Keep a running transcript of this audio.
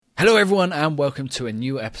Hello everyone and welcome to a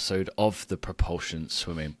new episode of the Propulsion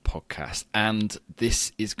Swimming Podcast, and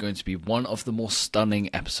this is going to be one of the more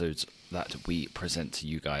stunning episodes that we present to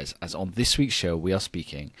you guys, as on this week's show we are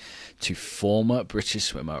speaking to former British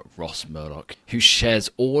swimmer Ross Murdoch, who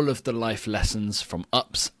shares all of the life lessons from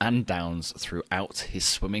ups and downs throughout his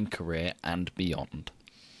swimming career and beyond.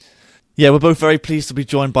 Yeah, we're both very pleased to be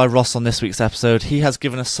joined by Ross on this week's episode. He has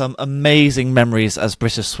given us some amazing memories as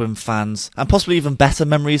British swim fans, and possibly even better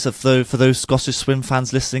memories for those Scottish swim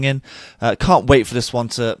fans listening in. Can't wait for this one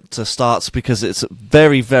to start, because it's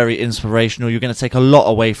very, very inspirational. You're going to take a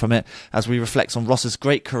lot away from it as we reflect on Ross's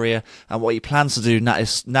great career and what he plans to do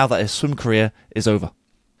now that his swim career is over.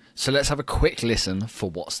 So let's have a quick listen for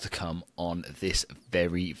what's to come on this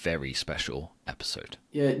very, very special episode.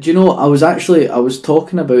 Yeah, do you know, I was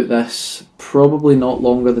talking about this probably not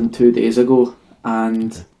longer than 2 days ago,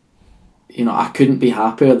 and, you know, I couldn't be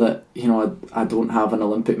happier that, you know, I don't have an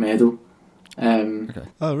Olympic medal. Okay.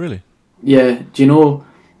 Oh, really? Yeah, do you know,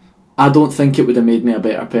 I don't think it would have made me a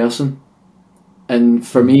better person. And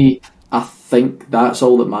for me, I think that's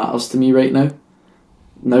all that matters to me right now.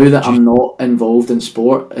 Now that I'm not involved in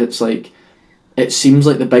sport, it's like, it seems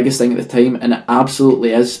like the biggest thing at the time, and it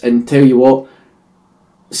absolutely is. And tell you what,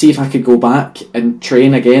 see if I could go back and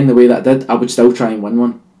train again the way that I did, I would still try and win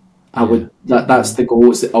one. I would. That's the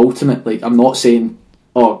goal. It's the ultimate. Like, I'm not saying,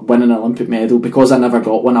 win an Olympic medal, because I never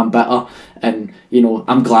got one, I'm bitter, and, you know,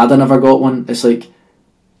 I'm glad I never got one. It's like,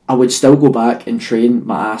 I would still go back and train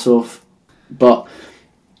my ass off. But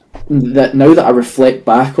that now that I reflect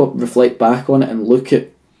back on it and look at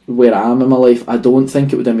where I am in my life, I don't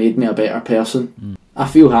think it would have made me a better person. I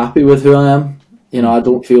feel happy with who I am. You know, I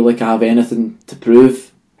don't feel like I have anything to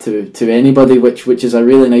prove to anybody, which is a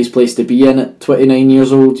really nice place to be in at 29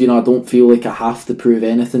 years old. You know, I don't feel like I have to prove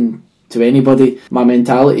anything to anybody. My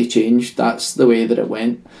mentality changed. That's the way that it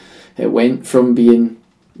went. It went from being,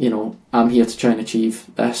 you know, I'm here to try and achieve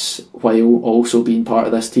this while also being part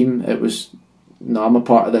of this team. It was, no, I'm a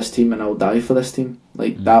part of this team and I'll die for this team.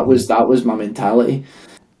 Like, that was my mentality.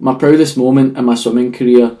 My proudest moment in my swimming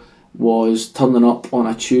career was turning up on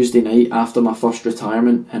a Tuesday night after my first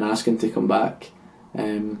retirement and asking to come back,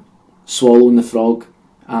 swallowing the frog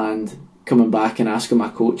and coming back and asking my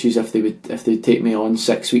coaches if they'd take me on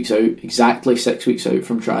 6 weeks out, exactly 6 weeks out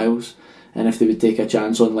from trials, and if they would take a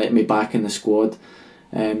chance on letting me back in the squad,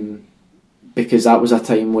 because that was a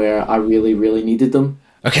time where I really, really needed them.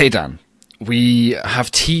 Okay, Dan. We have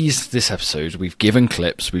teased this episode, we've given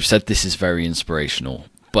clips, we've said this is very inspirational,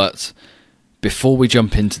 but before we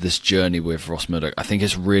jump into this journey with Ross Murdoch, I think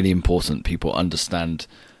it's really important people understand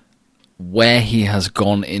where he has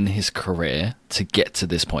gone in his career to get to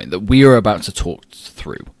this point that we are about to talk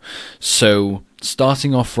through. So,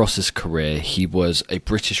 starting off Ross's career, he was a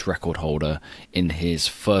British record holder in his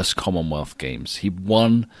first Commonwealth Games. He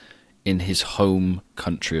won in his home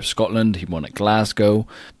country of Scotland. He won at Glasgow,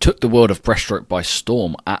 took the world of breaststroke by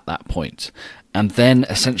storm at that point, and then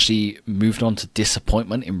essentially moved on to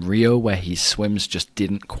disappointment in Rio, where his swims just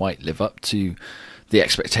didn't quite live up to the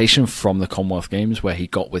expectation from the Commonwealth Games, where he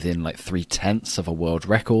got within like 3/10 of a world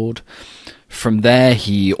record. From there,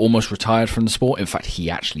 he almost retired from the sport. In fact, he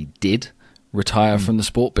actually did retire from the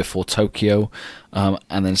sport before Tokyo,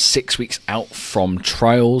 and then 6 weeks out from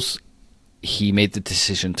trials, he made the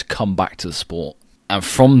decision to come back to the sport. And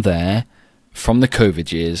from there, from the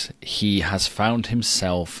COVID years, he has found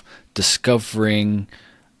himself discovering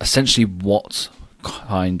essentially what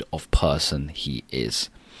kind of person he is.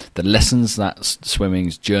 The lessons that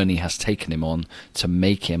swimming's journey has taken him on to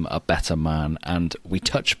make him a better man, and we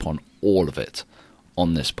touch upon all of it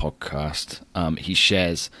on this podcast. He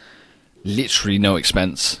shares literally no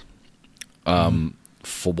expense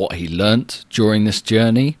for what he learnt during this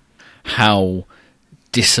journey, how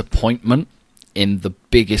disappointment in the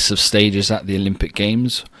biggest of stages at the Olympic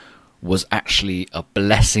Games was actually a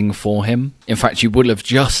blessing for him. In fact, you would have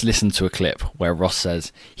just listened to a clip where Ross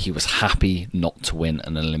says he was happy not to win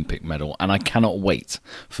an Olympic medal, and I cannot wait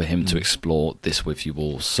for him to explore this with you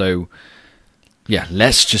all. So, yeah,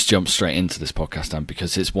 let's just jump straight into this podcast, Dan,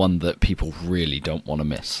 because it's one that people really don't want to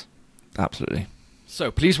miss. Absolutely. So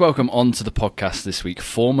please welcome onto the podcast this week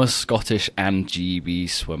former Scottish and GB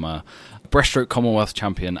swimmer, breaststroke Commonwealth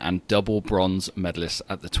champion and double bronze medalist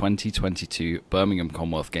at the 2022 Birmingham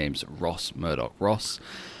Commonwealth Games, Ross Murdoch. Ross,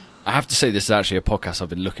 I have to say this is actually a podcast I've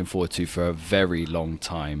been looking forward to for a very long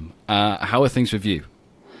time. How are things with you?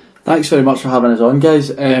 Thanks very much for having us on, guys.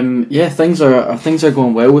 Yeah, things are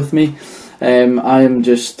going well with me. I am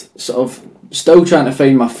just sort of still trying to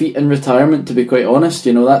find my feet in retirement, to be quite honest.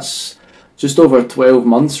 You know, that's just over 12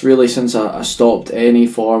 months really since I stopped any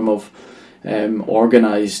form of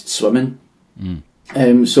organised swimming.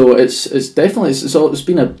 So it's definitely it's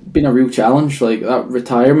been a real challenge. Like that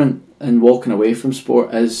retirement and walking away from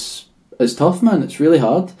sport is tough, man. It's really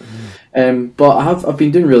hard. But I've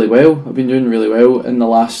been doing really well. I've been doing really well in the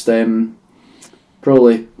last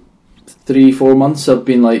probably 3-4 months. I've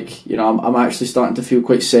been like, I'm actually starting to feel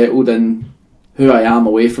quite settled in who I am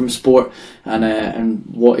away from sport and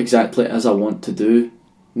what exactly it is I want to do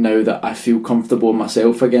now that I feel comfortable in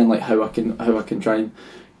myself again. Like how I can try and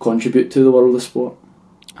contribute to the world of sport.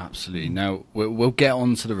 Absolutely. Now, we'll get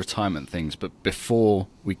on to the retirement things, but before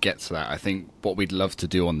we get to that, I think what we'd love to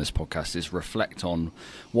do on this podcast is reflect on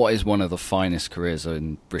what is one of the finest careers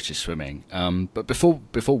in British swimming. But before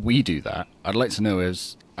we do that, I'd like to know,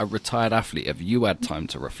 as a retired athlete, have you had time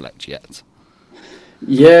to reflect yet?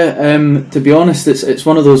 Yeah, to be honest, it's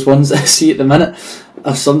one of those ones that I see at the minute.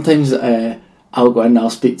 Sometimes I'll go in and I'll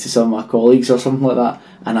speak to some of my colleagues or something like that,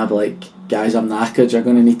 and I'll be like, guys, I'm knackered, you're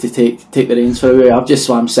going to need to take the reins for a way. I've just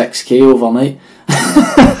swam 6k overnight.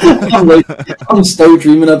 I'm still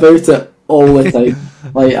dreaming about it all the time.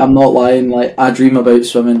 Like, I'm not lying, like I dream about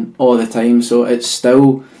swimming all the time, so it's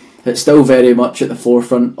still very much at the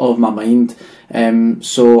forefront of my mind.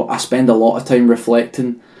 So I spend a lot of time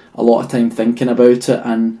reflecting, a lot of time thinking about it,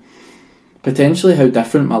 and potentially how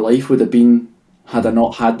different my life would have been had I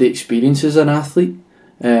not had the experience as an athlete.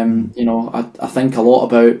 I think a lot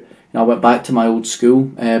about. I went back to my old school,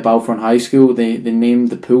 Balfour High School. They named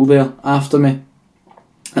the pool there after me,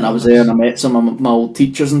 and I was there and I met some of my old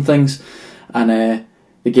teachers and things, and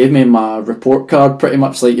they gave me my report card, pretty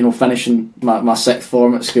much like finishing my sixth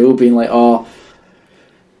form at school, being like, oh,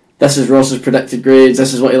 this is Ross's predicted grades,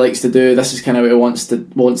 this is what he likes to do, this is kind of what he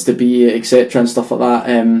wants to be, etc. and stuff like that.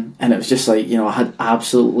 And it was just like, I had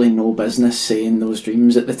absolutely no business saying those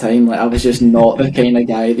dreams at the time. Like I was just not the kind of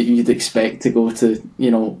guy that you'd expect to go to,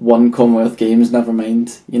 one Commonwealth Games, never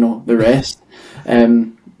mind, the rest.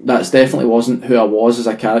 That's definitely wasn't who I was as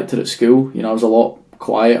a character at school. I was a lot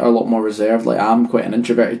quieter, a lot more reserved. Like I'm quite an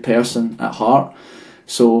introverted person at heart.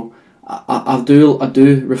 So I do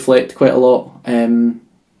reflect quite a lot.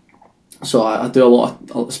 So I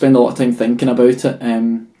spend a lot of time thinking about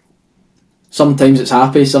it. Sometimes it's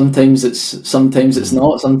happy, sometimes it's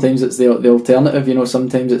not, sometimes it's the alternative.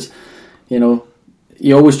 Sometimes it's,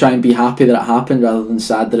 you always try and be happy that it happened rather than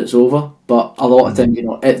sad that it's over. But a lot of times,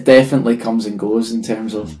 it definitely comes and goes in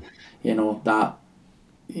terms of, that,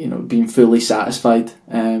 being fully satisfied.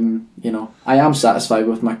 I am satisfied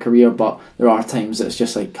with my career, but there are times that it's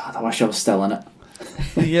just like, God, I wish I was still in it.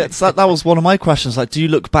 Yeah, that was one of my questions. Like, do you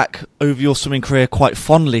look back over your swimming career quite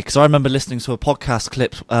fondly? Because I remember listening to a podcast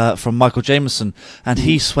clip from Michael Jameson, and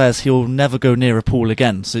he swears he'll never go near a pool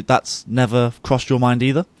again. So that's never crossed your mind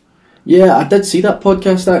either? Yeah, I did see that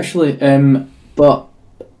podcast actually, but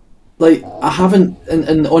like I haven't.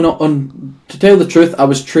 And on to tell the truth, I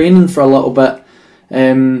was training for a little bit.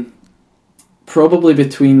 Probably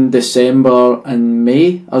between December and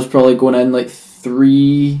May, I was probably going in like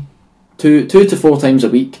 2 to 4 times a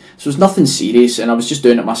week, so it was nothing serious, and I was just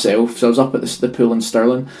doing it myself. So I was up at the pool in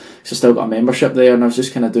Stirling, so I still got a membership there, and I was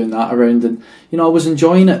just kind of doing that around, and I was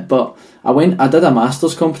enjoying it. But I did a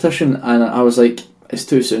masters competition, and I was like, it's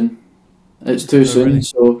too soon. Really?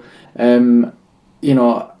 So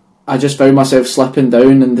I just found myself slipping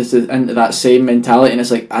down into that same mentality, and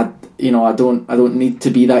it's like I don't need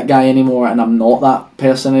to be that guy anymore, and I'm not that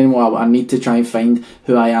person anymore. I need to try and find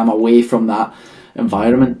who I am away from that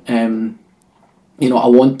environment. I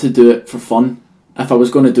want to do it for fun. If I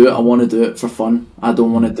was going to do it, I want to do it for fun. I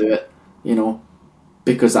don't want to do it,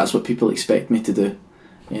 because that's what people expect me to do.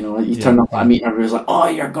 Turn up at a meeting, everybody's like, "Oh,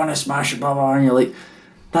 you're gonna smash it, blah blah," and you're like,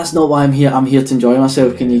 "That's not why I'm here. I'm here to enjoy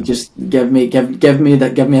myself. Can you just give me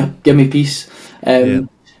peace?"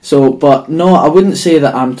 So, but no, I wouldn't say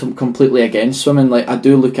that I'm completely against swimming. Like I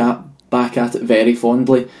do look back at it very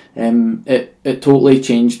fondly. It totally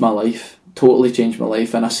changed my life.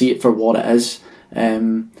 And I see it for what it is.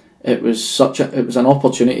 It was an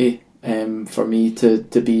opportunity for me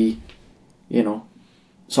to be,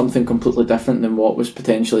 something completely different than what was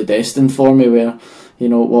potentially destined for me. Where,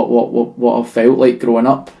 what I felt like growing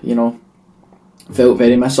up, felt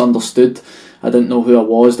very misunderstood. I didn't know who I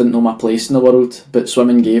was, didn't know my place in the world. But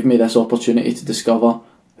swimming gave me this opportunity to discover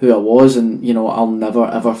who I was, and I'll never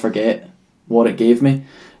ever forget what it gave me.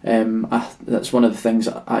 That's one of the things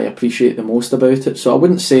I appreciate the most about it. So I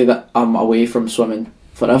wouldn't say that I'm away from swimming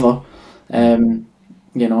forever. I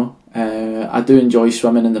do enjoy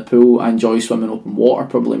swimming in the pool. I enjoy swimming open water,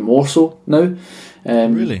 probably more so now.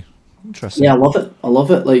 Really? Interesting. Yeah, I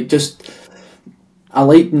love it. Like, I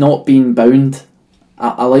like not being bound.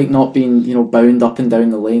 I like not being, bound up and down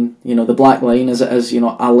the lane. The black line as it is,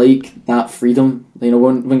 I like that freedom.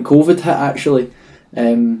 When COVID hit, actually,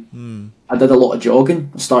 I did a lot of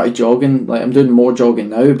jogging. I started jogging, like I'm doing more jogging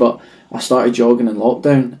now, but I started jogging in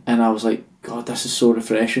lockdown, and I was like, God, this is so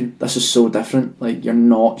refreshing. This is so different. Like, you're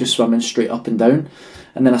not just swimming straight up and down.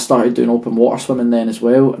 And then I started doing open water swimming then as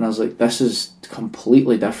well, and I was like, this is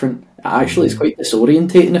completely different. Actually, it's quite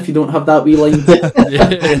disorientating if you don't have that wee line.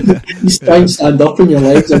 You try and stand up and your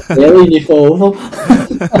legs are belly and you fall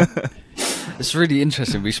over. It's really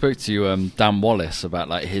interesting. We spoke to Dan Wallace about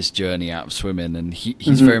like his journey out of swimming, and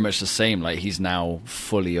he's very much the same. Like, he's now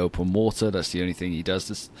fully open water. That's the only thing he does.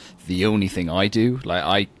 That's the only thing I do. Like,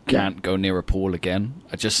 I can't go near a pool again.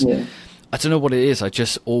 I don't know what it is. I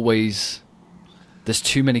just always... There's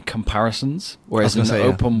too many comparisons, whereas in the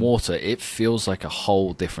open water, it feels like a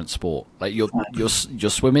whole different sport. Like, you're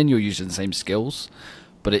swimming, you're using the same skills,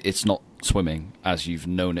 but it's not swimming as you've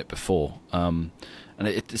known it before. And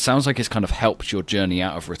it sounds like it's kind of helped your journey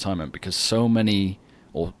out of retirement, because so many,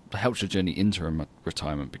 or helped your journey into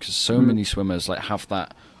retirement, because so many swimmers like have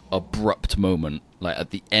that abrupt moment, like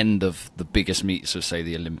at the end of the biggest meets of, say,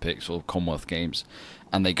 the Olympics or Commonwealth Games,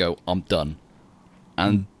 and they go, I'm done.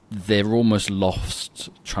 And they're almost lost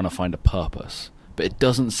trying to find a purpose. But it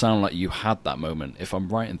doesn't sound like you had that moment. If I'm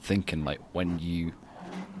right in thinking, like, when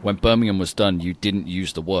Birmingham was done, you didn't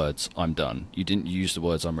use the words, I'm done. You didn't use the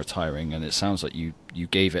words, I'm retiring. And it sounds like you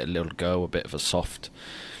gave it a little go, a bit of a soft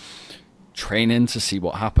training to see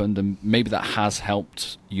what happened. And maybe that has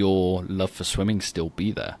helped your love for swimming still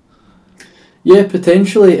be there. Yeah,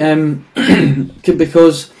 potentially.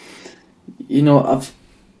 Because,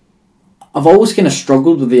 I've always kind of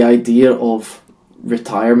struggled with the idea of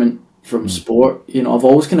retirement from sport. I've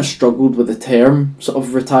always kind of struggled with the term sort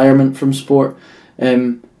of retirement from sport,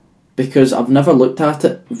 because I've never looked at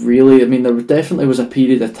it really. I mean, there definitely was a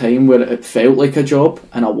period of time where it felt like a job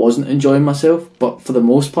and I wasn't enjoying myself, but for the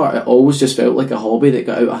most part it always just felt like a hobby that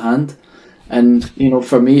got out of hand. And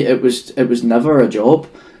for me it was never a job.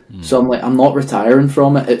 So I'm like, I'm not retiring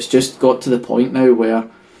from it. It's just got to the point now where,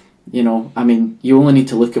 I mean, you only need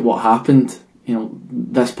to look at what happened,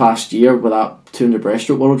 this past year with that 200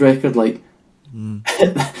 breaststroke world record. Like,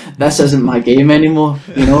 this isn't my game anymore.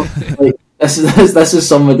 Like, this is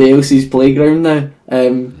somebody else's playground now.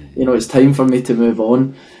 It's time for me to move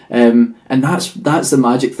on. And that's the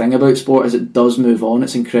magic thing about sport, is it does move on.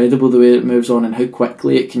 It's incredible the way it moves on and how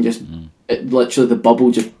quickly it can just, it literally, the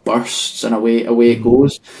bubble just bursts and away it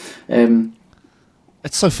goes.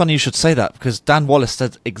 It's so funny you should say that, because Dan Wallace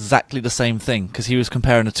said exactly the same thing, because he was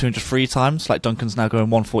comparing the 200 free times, like Duncan's now going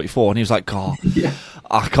 144, and he was like, God,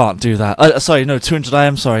 I can't do that. 200 I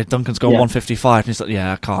am, sorry, Duncan's going 155, and he's like,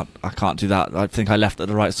 yeah, I can't do that. I think I left at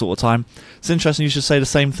the right sort of time. It's interesting you should say the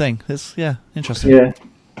same thing. It's, interesting. Yeah.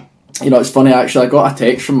 It's funny, actually, I got a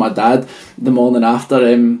text from my dad the morning after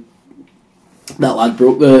that lad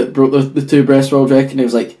broke the two breast world record, and he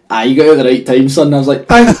was like, you got it at the right time, son. And I was like,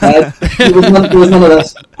 thanks, Dad. There was none of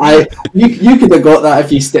this. You could have got that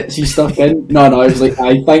if you stuck in. No, I was like,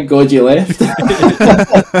 thank God you left.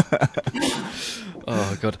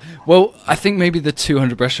 Oh, God. Well, I think maybe the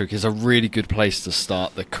 200 breaststroke is a really good place to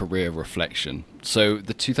start the career reflection. So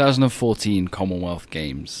the 2014 Commonwealth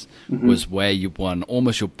Games was where you won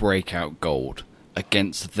almost your breakout gold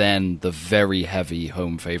against then the very heavy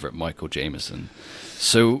home favourite Michael Jameson.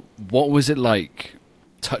 So what was it like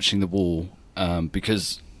touching the wall?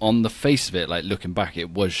 Because on the face of it, like looking back,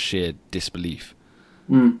 it was sheer disbelief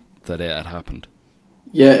that it had happened.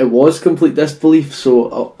 Yeah, it was complete disbelief.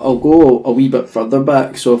 So I'll go a wee bit further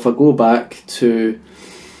back. So if I go back to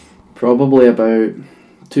probably about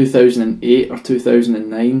 2008 or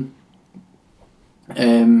 2009,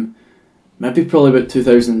 maybe probably about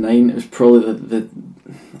 2009, it was probably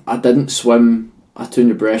I didn't swim a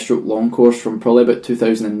 200 breaststroke long course from probably about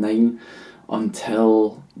 2009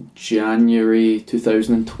 until January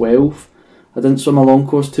 2012. I didn't swim a long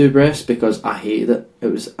course two breast because I hated it. It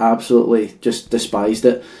was absolutely, just despised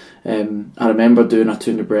it. I remember doing a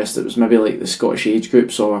 200 breast that was maybe like the Scottish age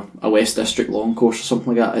groups or a West District long course or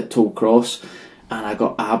something like that at Toll Cross, and I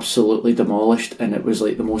got absolutely demolished, and it was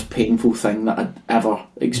like the most painful thing that I'd ever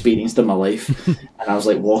experienced in my life. And I was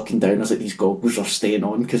like walking down, I was like, these goggles are staying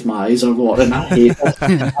on because my eyes are watering. I hate it.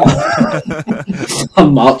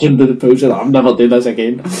 I'm marching to the pool saying, I'm never doing this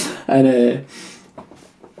again. And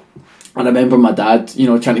I remember my dad,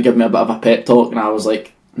 trying to give me a bit of a pep talk, and I was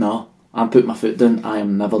like, no, I'm putting my foot down. I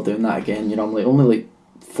am never doing that again. I'm like only like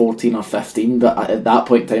 14 or 15, but at that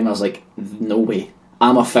point in time, I was like, no way.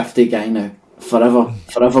 I'm a 50 guy now.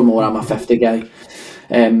 Forevermore, I'm a 50 guy.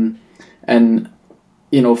 And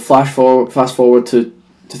fast forward to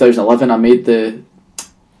 2011, I made the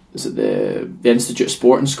Institute of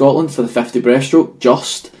Sport in Scotland for the 50 breaststroke,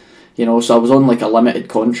 so I was on like a limited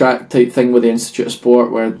contract type thing with the Institute of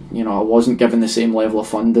Sport where, I wasn't given the same level of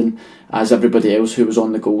funding as everybody else who was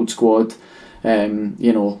on the gold squad. There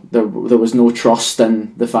was no trust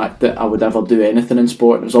in the fact that I would ever do anything in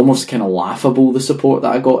sport. It was almost kind of laughable, the support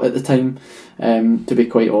that I got at the time, to be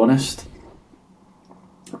quite honest.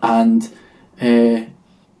 And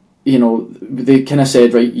they kind of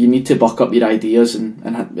said, right, you need to buck up your ideas and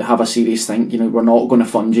have a serious think. We're not going to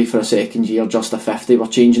fund you for a second year just a 50. We're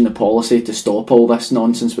changing the policy to stop all this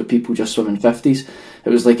nonsense with people just swimming 50s. It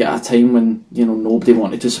was like at a time when nobody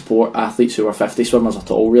wanted to support athletes who were 50 swimmers at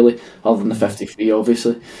all, really, other than the 53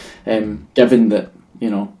 obviously. Given that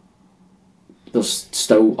there's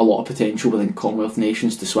still a lot of potential within Commonwealth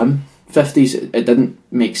nations to swim 50s, it didn't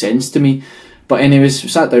make sense to me. But anyways, we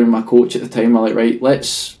sat down with my coach at the time. We're like, right,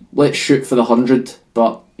 let's shoot for the 100,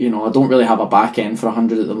 but I don't really have a back end for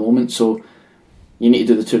 100 at the moment, so you need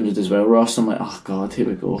to do the 200 as well, Ross. I'm like, oh god, here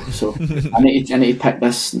we go. So I need to pick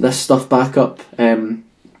this stuff back up.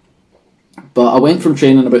 But I went from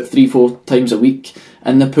training about 3-4 times a week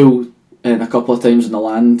in the pool and a couple of times in the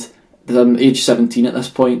land. I'm age 17 at this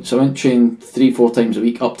point, so I went train 3-4 times a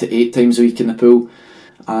week, up to 8 times a week in the pool,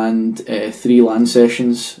 and 3 land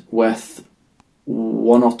sessions, with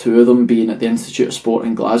 1 or 2 of them being at the Institute of Sport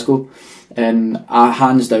in Glasgow. And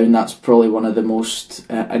hands down, that's probably one of the most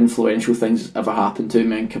influential things that ever happened to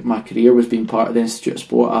me in my career, was being part of the Institute of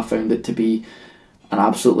Sport. I found it to be an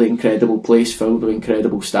absolutely incredible place, filled with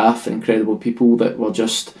incredible staff and incredible people that were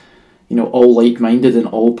just all like-minded and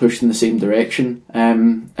all pushed in the same direction.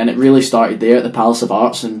 And it really started there at the Palace of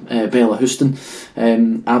Arts in Bella Houston.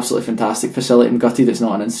 Absolutely fantastic facility. I'm gutted it's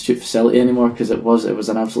not an institute facility anymore, because it was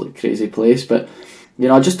an absolutely crazy place. But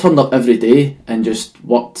I just turned up every day and just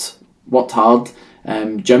worked hard.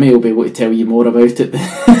 Jimmy will be able to tell you more about it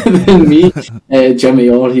than me. Jimmy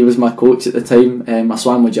Orr, he was my coach at the time. I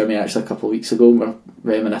swam with Jimmy actually a couple of weeks ago, and we're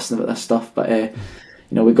reminiscing about this stuff. But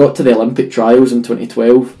we got to the Olympic trials in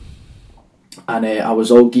 2012. And I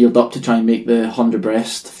was all geared up to try and make the 100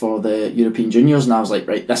 breast for the European Juniors, and I was like,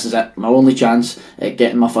 right, this is it, my only chance at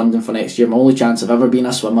getting my funding for next year, my only chance of ever being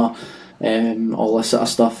a swimmer, all this sort of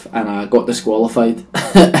stuff. And I got disqualified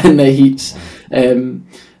in the heats.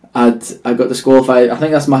 I got disqualified. I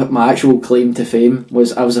think that's my actual claim to fame,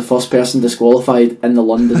 was I was the first person disqualified in the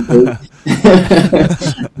London pool.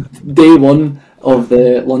 Day 1 of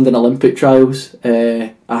the London Olympic trials.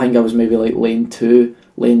 I think I was maybe like lane 2,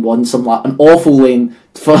 lane 1, something like an awful lane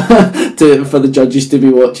for the judges to be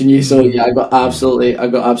watching you. So yeah, I got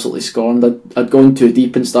absolutely scorned. I'd gone too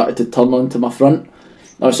deep and started to turn onto my turn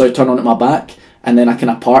onto my back, and then I kind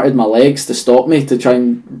of parted my legs to stop me, to try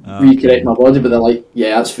and recorrect my body. But they're like,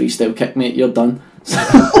 yeah, that's freestyle kick, mate, you're done.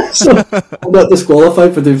 So I got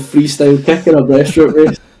disqualified for doing freestyle kick in a breaststroke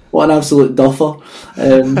race. What an absolute duffer.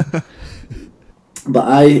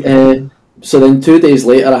 But so then 2 days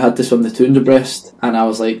later I had to swim the 200 breast, and I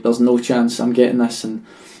was like, there's no chance I'm getting this. And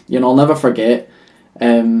I'll never forget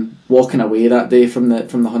walking away that day from the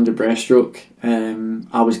 100 breaststroke.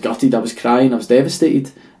 I was gutted, I was crying, I was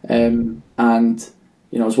devastated. And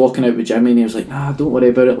I was walking out with Jimmy, and he was like, nah, don't worry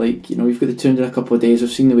about it, like, we've got the 200 in a couple of days, I've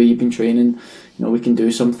seen the way you've been training, we can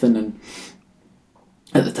do something. And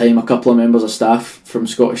at the time, a couple of members of staff from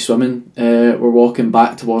Scottish Swimming were walking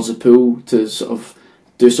back towards the pool to sort of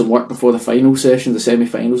do some work before the final session, the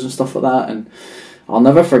semi-finals and stuff like that. And I'll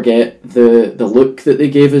never forget the look that they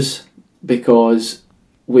gave us, because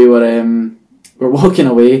we were walking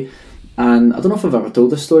away, and I don't know if I've ever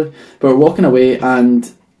told this story, but we're walking away,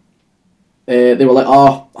 and they were like,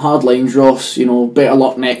 oh, hard lines, Ross, better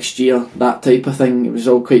luck next year, that type of thing. It was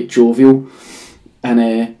all quite jovial.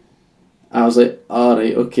 And I was like,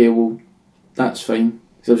 alright, okay, well, that's fine.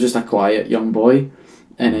 Because I was just a quiet young boy.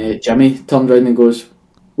 And Jimmy turned around and goes,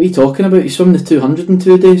 what are you talking about? You swim the 200 in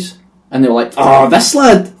 2 days? And they were like, oh, this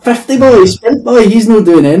lad, 50 boy, sprint boy, he's not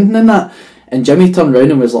doing anything in that. And Jimmy turned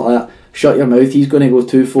around and was like, shut your mouth, he's going to go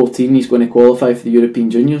 2:14, he's going to qualify for the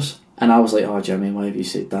European Juniors. And I was like, oh, Jimmy, why have you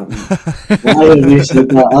said that, mate? Why have you said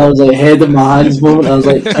that? I was like, head in my hands moment. I was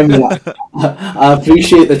like, Jimmy, I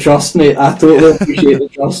appreciate the trust, mate. I totally appreciate the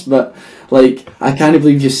trust, but like, I can't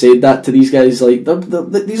believe you said that to these guys. Like,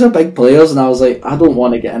 these are big players, and I was like, I don't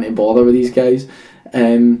want to get into bother with these guys.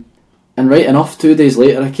 And right enough, 2 days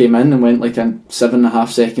later, I came in and went like a 7.5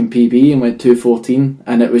 second PB and went 2:14,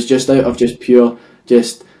 and it was just out of just pure,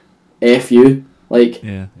 F you. Like,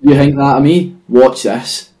 You think that of me? Watch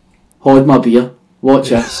this. Hold my beer. Watch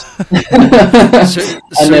this.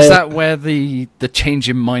 So is that where the change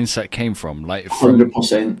in mindset came from? Like from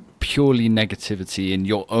 100%. purely negativity in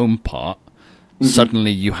your own part,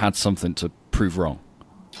 suddenly you had something to prove wrong.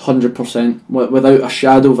 100%, without a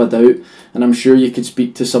shadow of a doubt. And I'm sure you could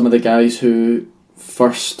speak to some of the guys who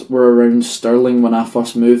first were around Stirling when I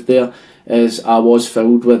first moved there, is I was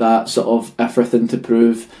filled with that sort of everything to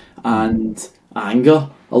prove and anger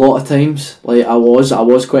a lot of times. Like I was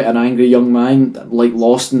quite an angry young man, like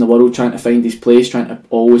lost in the world, trying to find his place, trying to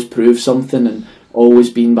always prove something and always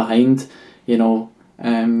being behind, you know.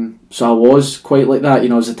 So I was quite like that, you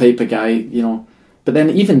know, as the type of guy, you know. But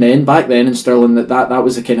then even then, back then in Stirling, that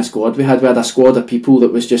was the kind of squad we had. We had a squad of people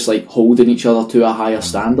that was just like holding each other to a higher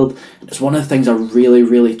standard. It's one of the things I really,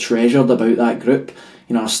 really treasured about that group.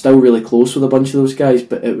 You know, I was still really close with a bunch of those guys,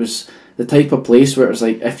 but it was the type of place where it was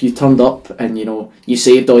like, if you turned up and, you know, you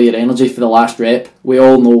saved all your energy for the last rep, we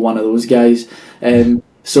all know one of those guys.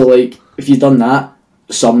 So like, if you'd done that,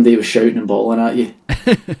 somebody was shouting and bottling at you.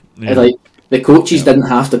 Yeah. Like, the coaches didn't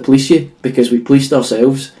have to police you because we policed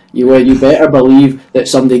ourselves. You better believe that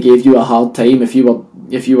somebody gave you a hard time if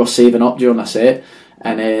you were saving up during a set,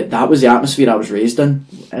 and that was the atmosphere I was raised in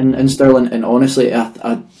Stirling. And honestly,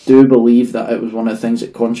 I do believe that it was one of the things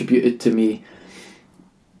that contributed to me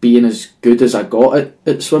being as good as I got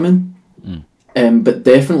at swimming. But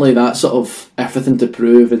definitely that sort of everything to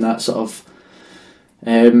prove and that sort of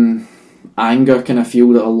anger kind of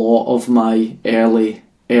fueled a lot of my early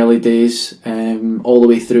days, all the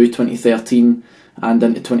way through 2013 and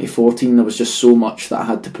into 2014. There was just so much that I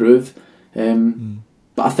had to prove,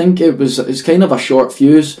 but I think it's kind of a short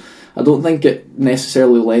fuse. I don't think it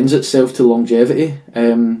necessarily lends itself to longevity.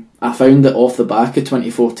 I found that off the back of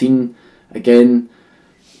 2014, again,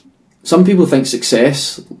 some people think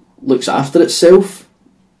success looks after itself,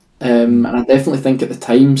 and I definitely think at the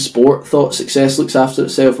time sport thought success looks after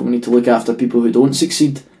itself, and we need to look after people who don't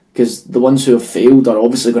succeed, because the ones who have failed are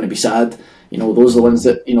obviously going to be sad. You know, those are the ones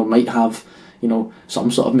that, you know, might have, you know,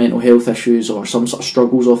 some sort of mental health issues or some sort of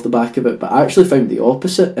struggles off the back of it. But I actually found the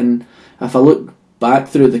opposite. And if I look back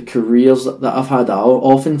through the careers that I've had, I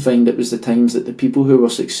often find it was the times that the people who were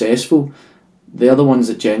successful, they're the ones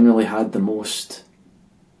that generally had the most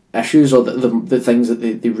issues, or the things that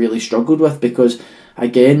they really struggled with. Because,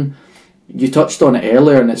 again, you touched on it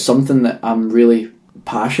earlier, and it's something that I'm really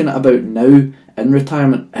passionate about now in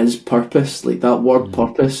retirement, is purpose. Like that word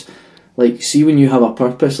purpose, like, see, when you have a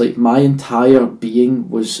purpose, like my entire being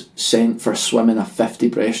was sent for swimming a 50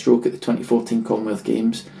 breaststroke at the 2014 Commonwealth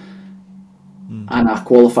Games, and I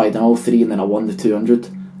qualified in all three, and then I won the 200.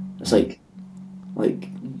 It's like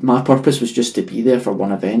my purpose was just to be there for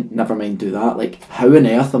one event, never mind do that. Like, how on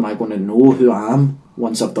earth am I going to know who I am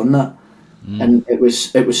once I've done that? And it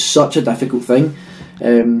was such a difficult thing.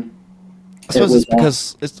 I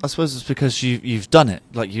suppose it's because you've done it.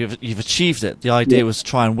 Like, you've achieved it. The idea was to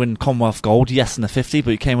try and win Commonwealth gold, yes, in the 50,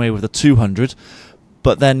 but you came away with a 200.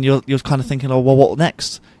 But then you're kind of thinking, oh, well, what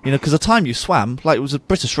next? You know, because the time you swam, like, it was a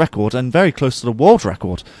British record and very close to the world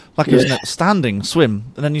record. Like, it was an outstanding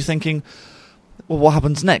swim. And then you're thinking, well, what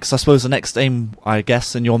happens next? I suppose the next aim, I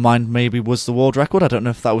guess, in your mind maybe was the world record. I don't know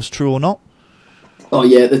if that was true or not. Oh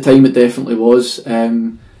yeah, at the time it definitely was.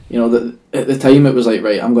 You know, at the time it was like,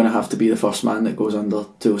 right, I'm going to have to be the first man that goes under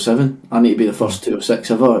 207. I need to be the first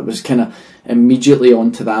 206 ever. It was kind of immediately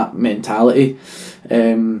onto that mentality.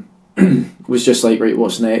 Was just like, right,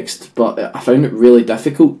 what's next? But I found it really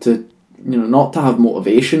difficult to, you know, not to have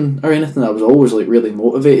motivation or anything. I was always like really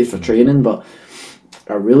motivated for training, but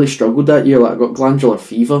I really struggled that year. Like, I got glandular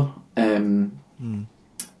fever.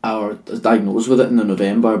 I was diagnosed with it in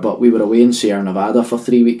November, but we were away in Sierra Nevada for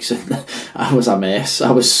 3 weeks, and I was a mess. I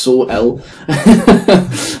was so ill.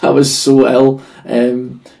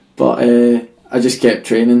 But I just kept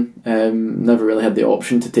training. Never really had the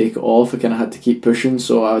option to take it off. I kind of had to keep pushing,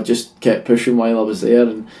 so I just kept pushing while I was there,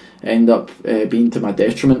 and ended up being to my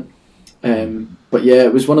detriment. But yeah,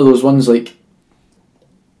 it was one of those ones, like,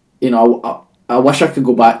 you know, I wish I could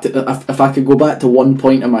go back to, if I could go back to one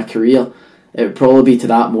point in my career, it would probably be to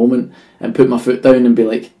that moment and put my foot down and be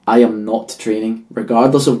like, I am not training,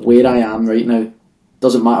 regardless of where I am right now.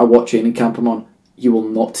 Doesn't matter what training camp I'm on, you will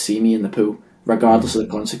not see me in the pool, regardless of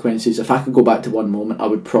the consequences. If I could go back to one moment, I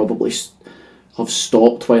would probably have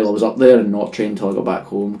stopped while I was up there and not trained until I got back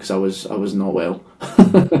home, because I was not well. I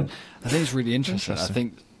think it's really interesting. I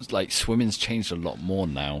think, like, swimming's changed a lot more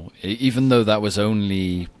now, even though that was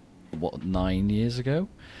only 9 years ago.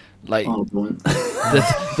 Like,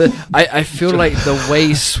 I feel like the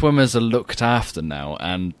way swimmers are looked after now,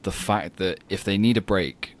 and the fact that if they need a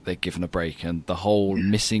break, they're given a break, and the whole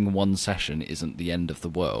missing one session isn't the end of the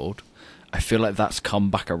world. I feel like that's come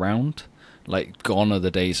back around. Like, gone are the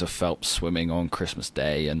days of Phelps swimming on Christmas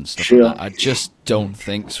Day and stuff like that. I just don't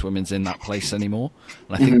think swimming's in that place anymore.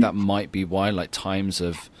 And I think that might be why, like, times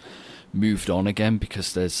have moved on again,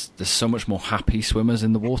 because there's so much more happy swimmers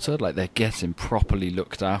in the water. Like, they're getting properly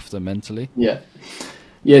looked after mentally. Yeah,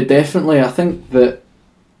 definitely. I think that,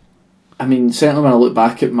 I mean, certainly when I look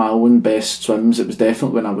back at my own best swims, it was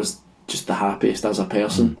definitely when I was just the happiest as a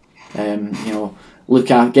person. Get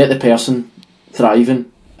the person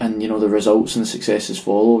thriving, and the results and successes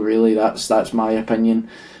follow. Really, that's my opinion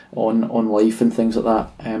on life and things like that.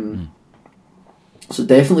 So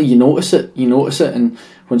definitely you notice it, and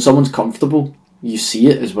when someone's comfortable, you see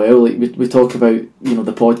it as well. Like we talk about,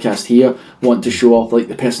 the podcast here, want to show off like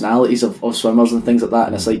the personalities of swimmers and things like that,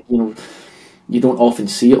 and it's like, you don't often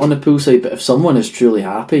see it on the poolside, but if someone is truly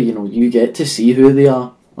happy, you get to see who they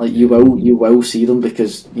are. Like you will see them,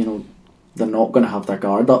 because they're not going to have their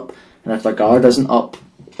guard up, and if their guard isn't up,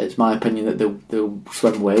 it's my opinion that they'll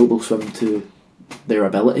swim well. They'll swim to their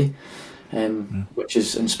ability, which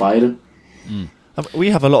is inspiring. We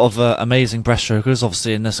have a lot of amazing breaststrokers,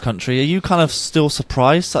 obviously, in this country. Are you kind of still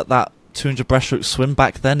surprised that 200 breaststroke swim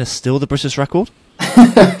back then is still the British record?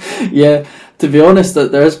 Yeah, to be honest,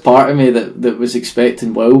 that there is part of me that was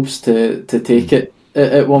expecting Wilbs to take it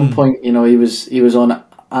at one point. He was on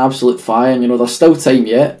absolute fire, and there's still time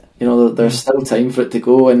yet. There's still time for it to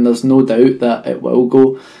go, and there's no doubt that it will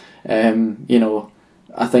go.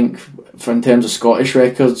 I think in terms of Scottish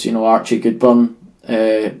records, Archie Goodburn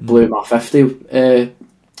blew my 50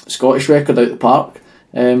 Scottish record out the park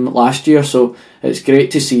last year, so it's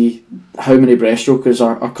great to see how many breaststrokers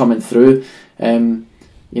are coming through.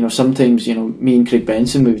 Sometimes me and Craig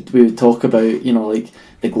Benson we would talk about like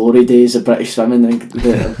the glory days of British swimming and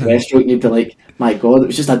the breaststroke, and you'd be like, my God, it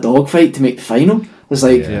was just a dogfight to make the final. It's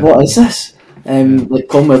like, what is this? Like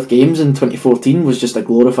Commonwealth Games in 2014 was just a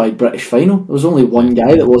glorified British final. There was only one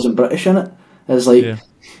guy that wasn't British in it. It's like,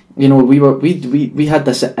 we had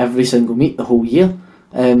this at every single meet the whole year.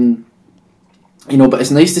 But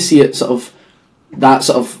it's nice to see it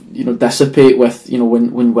dissipate with,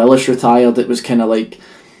 when Willis retired, it was kind of like,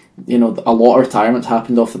 a lot of retirements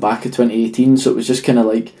happened off the back of 2018, so it was just kind of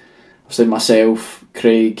like, obviously myself,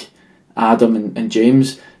 Craig, Adam and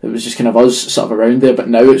James, it was just kind of us sort of around there, but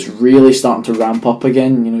now it's really starting to ramp up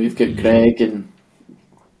again. You've got Greg and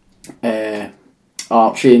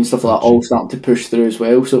Archie and stuff like that all starting to push through as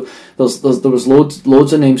well, so there was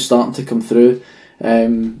loads of names starting to come through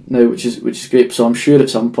now, which is great. So I'm sure at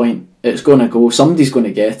some point it's going to go, somebody's going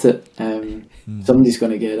to get it. Somebody's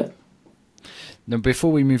going to get it. Now,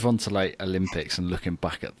 before we move on to like Olympics and looking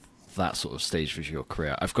back at that sort of stage of your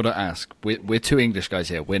career, I've got to ask, we're two English guys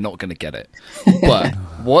here, we're not going to get it, but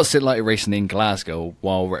what's it like racing in Glasgow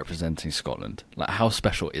while representing Scotland? Like, how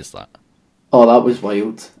special is that? Oh, that was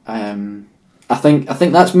wild. I think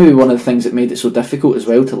that's maybe one of the things that made it so difficult as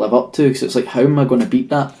well to live up to, because it's like, how am I going to beat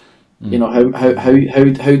that? How do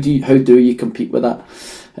you compete with that?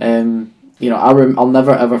 I'll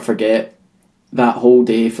never ever forget that whole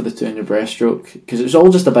day for the 200 breaststroke, because it was all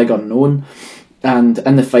just a big unknown. And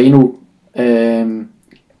in the final, Callum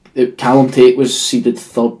Tate was seeded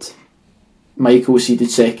third, Michael was seeded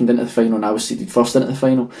second into the final, and I was seeded first into the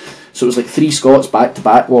final. So it was like three Scots back to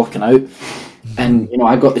back walking out, and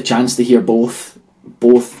I got the chance to hear both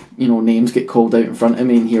names get called out in front of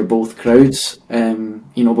me and hear both crowds.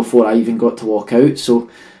 Before I even got to walk out. So,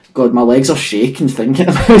 God, my legs are shaking thinking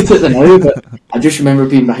about it now. But I just remember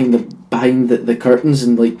being behind the curtains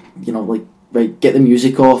and right, get the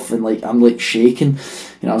music off, and I'm shaking.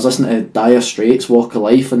 I was listening to Dire Straits' Walk of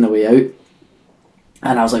Life on the way out,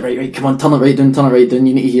 and I was like, right, come on, turn it right down,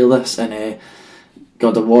 you need to hear this. And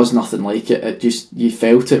God, there was nothing like it. It just, you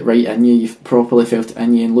felt it right in you properly felt it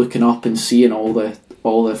in you, and looking up and seeing all the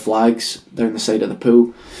flags down the side of the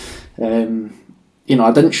pool.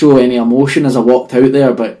 I didn't show any emotion as I walked out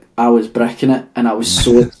there, but I was bricking it, and I was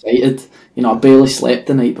so excited. I barely slept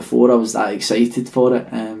the night before, I was that excited for it.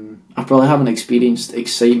 I probably haven't experienced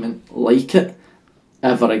excitement like it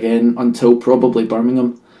ever again until probably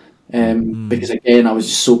Birmingham, because again I was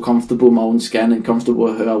just so comfortable in my own skin and comfortable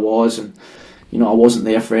with who I was, and I wasn't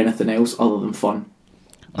there for anything else other than fun.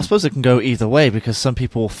 I suppose it can go either way, because some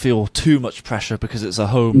people feel too much pressure because it's a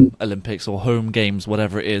home Olympics or home games,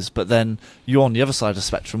 whatever it is, but then you're on the other side of the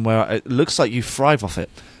spectrum where it looks like you thrive off it.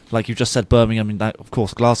 Like you just said, Birmingham, and of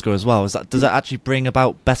course Glasgow as well. Does that actually bring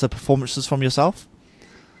about better performances from yourself?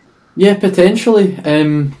 Yeah, potentially.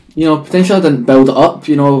 Potentially I didn't build it up.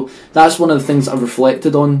 That's one of the things I've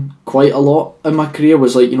reflected on quite a lot in my career,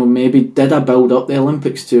 was maybe did I build up the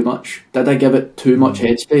Olympics too much? Did I give it too much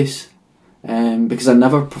headspace? because I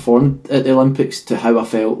never performed at the Olympics to how I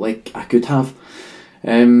felt like I could have.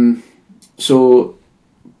 So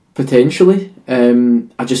potentially,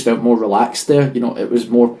 I just felt more relaxed there. It was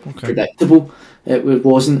more predictable. It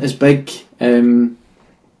wasn't as big,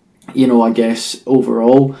 I guess,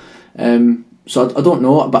 overall. So I don't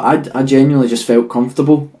know, but I genuinely just felt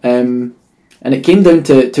comfortable. And it came down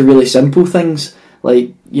to really simple things,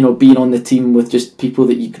 like, being on the team with just people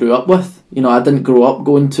that you grew up with. I didn't grow up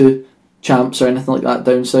going to champs or anything like that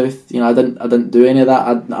down south. I didn't do any of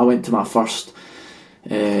that. I went to my first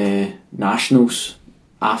nationals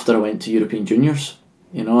after I went to European Juniors.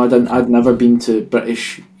 I'd never been to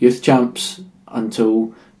British youth champs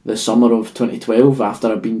until the summer of 2012,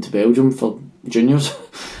 after I'd been to Belgium for juniors.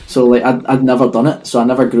 So like I'd never done it, so I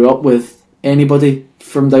never grew up with anybody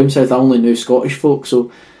from down south. I only knew Scottish folk,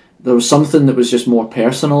 so there was something that was just more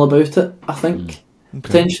personal about it, I think,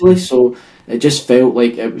 potentially. So it just felt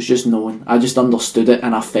like it was just known. I just understood it,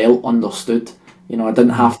 and I felt understood. I didn't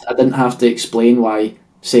have to explain why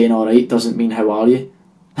saying all right doesn't mean how are you.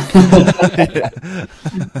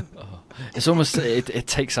 It's almost it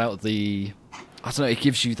takes out the, I don't know, it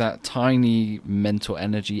gives you that tiny mental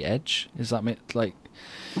energy edge. Is that like,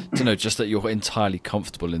 I don't know, just that you're entirely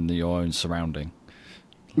comfortable in your own surrounding?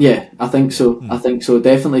 Yeah, I think so. I think so.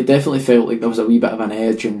 Definitely felt like there was a wee bit of an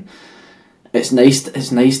edge, and it's nice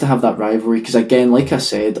to have that rivalry, because again, like I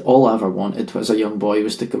said, all I ever wanted as a young boy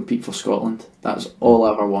was to compete for Scotland. That's all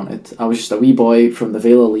I ever wanted. I was just a wee boy from the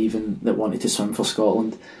Vale of Leven that wanted to swim for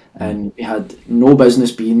Scotland, and he had no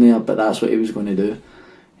business being there, but that's what he was going to do.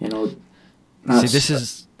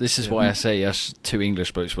 See, this is why I say us two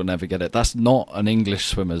English blokes will never get it. That's not an English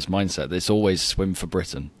swimmer's mindset. It's always swim for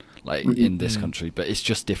Britain, like in this country, but it's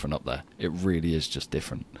just different up there. It really is just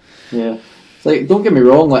different. Yeah. Like, don't get me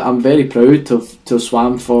wrong, like, I'm very proud to have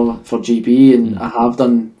swam for GB, and I have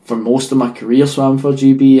done for most of my career, swam for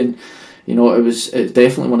GB, and it's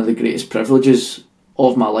definitely one of the greatest privileges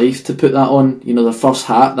of my life to put that on. The first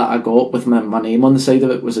hat that I got with my name on the side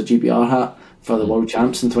of it was a GBR hat for the World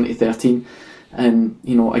Champs in 2013, and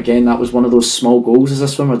again, that was one of those small goals as a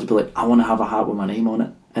swimmer, to be like, I want to have a hat with my name on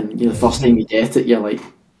it. And the first time you get it, you're like,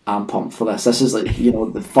 I'm pumped for this. This is like,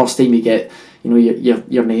 the first time you get,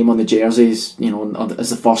 your name on the jerseys, as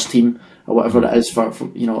the first team or whatever it is for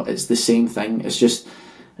it's the same thing. It's just,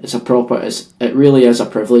 it really is a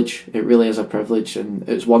privilege. It really is a privilege, and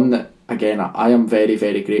it's one that, again, I am very,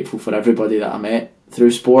 very grateful for everybody that I met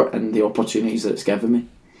through sport and the opportunities that it's given me.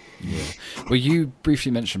 Yeah. Well, you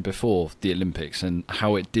briefly mentioned before the Olympics and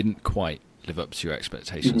how it didn't quite live up to your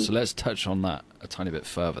expectations. So let's touch on that a tiny bit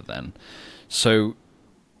further then. So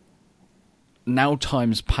now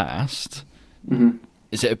time's passed,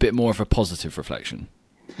 is it a bit more of a positive reflection?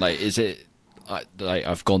 Like, is it,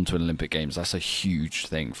 I've gone to an Olympic Games, that's a huge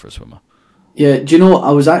thing for a swimmer. Yeah, do you know,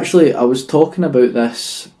 I was talking about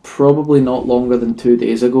this probably not longer than 2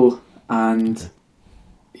 days ago, and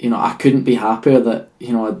I couldn't be happier that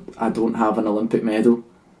I don't have an Olympic medal.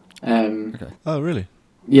 Oh, really?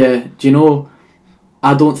 Yeah, do you know,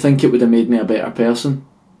 I don't think it would have made me a better person,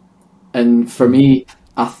 and for me,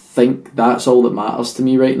 I think that's all that matters to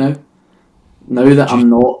me right now. Now that I'm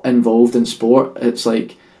not involved in sport, it's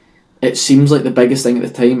like, it seems like the biggest thing at the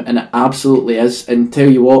time, and it absolutely is. And tell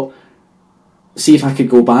you what, see if I could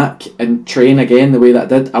go back and train again the way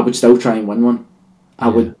that I did, I would still try and win one. I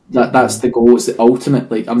would. That's the goal. It's the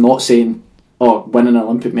ultimate. Like, I'm not saying, win an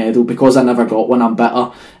Olympic medal, because I never got one, I'm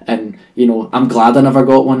bitter, and I'm glad I never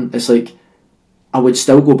got one. It's like, I would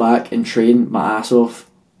still go back and train my ass off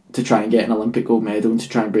to try and get an Olympic gold medal and to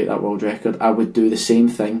try and break that world record. I would do the same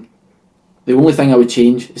thing. The only thing I would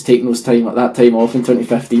change is taking that time off in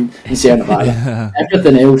 2015 and saying about it.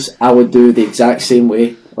 Everything else I would do the exact same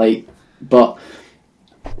way. Like, but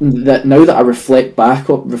that now that I reflect back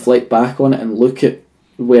on it and look at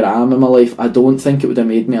where I am in my life, I don't think it would have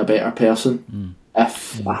made me a better person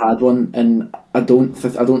if I had one. And I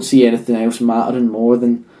don't see anything else mattering more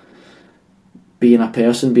than being a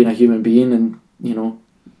person, being a human being, and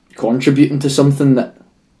contributing to something that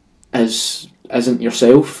isn't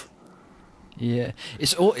yourself. Yeah,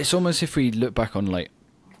 it's almost, if we look back on like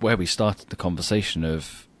where we started the conversation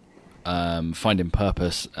of finding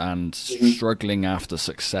purpose and struggling after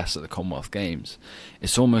success at the Commonwealth Games,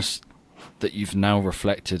 it's almost that you've now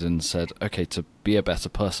reflected and said, okay, to be a better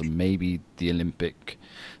person, maybe the Olympic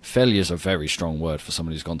failure is a very strong word for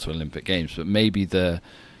somebody who's gone to Olympic Games, but maybe the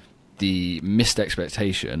missed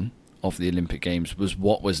expectation of the Olympic Games was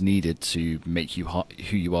what was needed to make you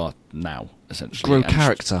who you are now, essentially. Grow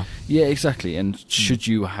character. Yeah, exactly. And should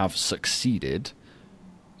you have succeeded,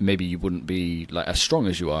 maybe you wouldn't be like as strong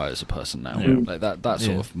as you are as a person now. Like that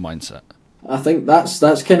sort of mindset. I think that's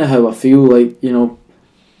kind of how I feel. Like, you know,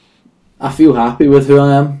 I feel happy with who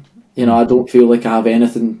I am. You know, I don't feel like I have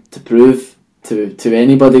anything to prove to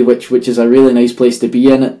anybody, which is a really nice place to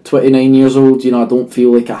be in at 29 years old. You know, I don't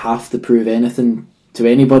feel like I have to prove anything to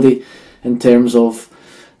anybody in terms of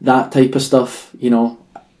that type of stuff. You know,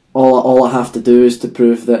 all I have to do is to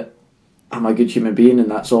prove that I'm a good human being, and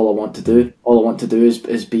that's all I want to do. All I want to do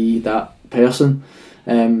is be that person,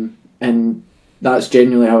 and that's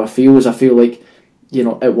genuinely how I feel. Is I feel like, you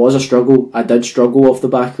know, it was a struggle. I did struggle off the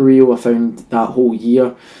back of Rio. I found that whole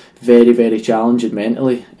year very, very challenging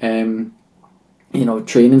mentally. You know,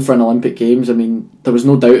 training for an Olympic Games, I mean, there was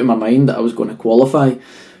no doubt in my mind that I was going to qualify,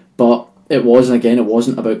 but it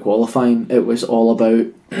wasn't about qualifying. It was all about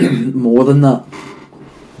more than that.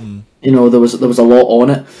 You know, there was a lot on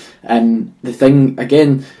it, and the thing,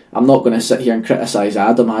 again, I'm not going to sit here and criticise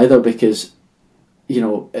Adam either, because, you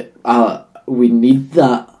know, we need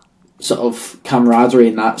that sort of camaraderie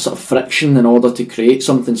and that sort of friction in order to create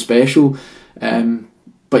something special.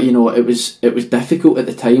 But, you know, it was difficult at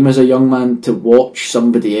the time as a young man to watch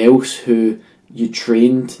somebody else who you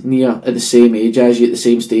trained near at the same age as you, at the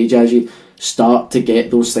same stage as you, start to get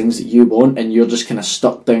those things that you want, and you're just kind of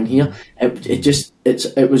stuck down here.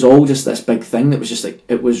 It was all just this big thing that was just like,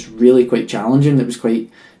 it was really quite challenging. It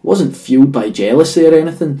wasn't fueled by jealousy or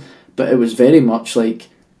anything, but it was very much like,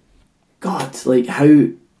 God, like how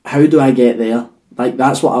do I get there? Like,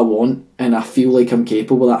 that's what I want, and I feel like I'm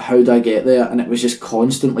capable of that. How do I get there? And it was just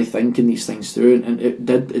constantly thinking these things through, and it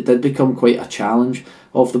did become quite a challenge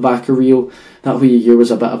off the back of Rio. That whole year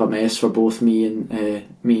was a bit of a mess for both me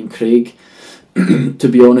and Craig, to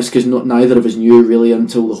be honest, because neither of us knew really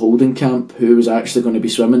until the holding camp who was actually going to be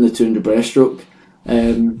swimming the 200 breaststroke.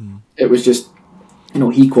 It was just, you know,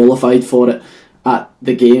 he qualified for it at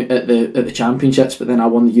the game at the championships, but then I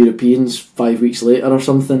won the Europeans 5 weeks later or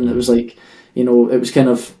something. It was like, you know, it was kind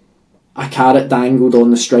of a carrot dangled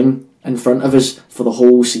on the string in front of us for the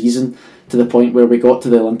whole season, to the point where we got to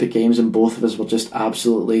the Olympic Games and both of us were just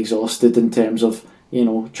absolutely exhausted in terms of, you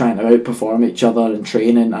know, trying to outperform each other in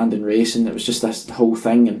training and in racing. It was just this whole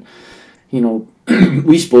thing, and, you know,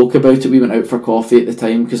 we spoke about it. We went out for coffee at the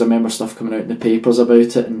time because I remember stuff coming out in the papers about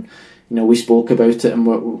it, and, you know, we spoke about it, and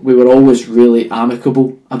we were always really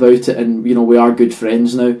amicable about it, and, you know, we are good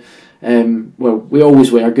friends now. Well, we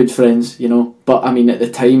always were good friends, you know, but I mean, at the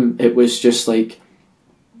time it was just like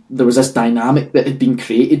there was this dynamic that had been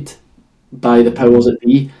created by the powers that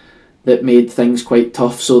be that made things quite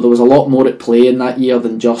tough. So there was a lot more at play in that year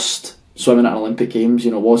than just swimming at an Olympic Games.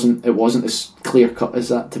 You know, it wasn't as clear cut as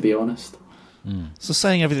that, to be honest. So,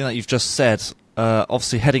 saying everything that you've just said,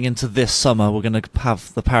 obviously heading into this summer, we're going to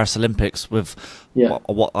have the Paris Olympics with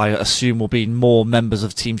what I assume will be more members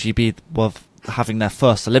of Team GB having their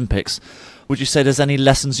first Olympics. Would you say there's any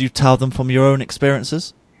lessons you tell them from your own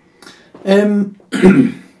experiences?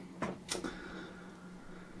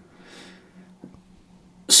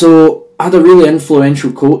 So I had a really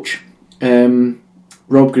influential coach,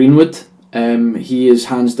 Rob Greenwood. He is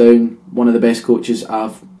hands down one of the best coaches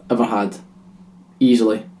I've ever had,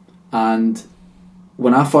 easily. And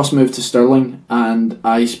when I first moved to Stirling and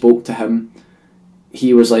I spoke to him,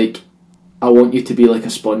 he was like, I want you to be like a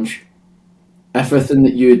sponge. Everything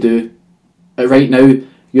that you do, right now,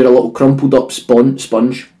 you're a little crumpled up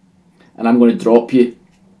sponge, and I'm going to drop you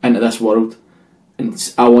into this world,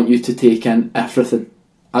 and I want you to take in everything.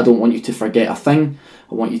 I don't want you to forget a thing.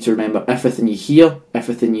 I want you to remember everything you hear,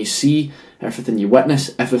 everything you see, everything you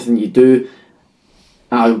witness, everything you do.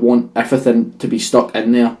 I want everything to be stuck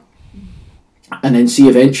in there. And then see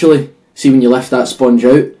when you lift that sponge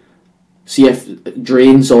out, see if it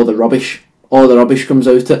drains all the rubbish comes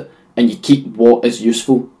out it, and you keep what is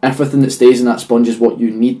useful. Everything that stays in that sponge is what you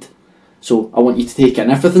need. So I want you to take in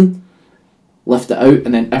everything, lift it out,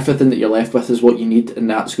 and then everything that you're left with is what you need, and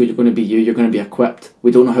that's who you're going to be. You're going to be equipped.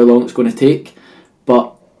 We don't know how long it's going to take,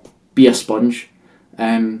 but be a sponge.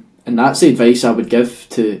 And that's the advice I would give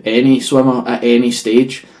to any swimmer at any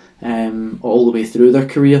stage, all the way through their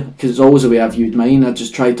career, because it's always the way I viewed mine. I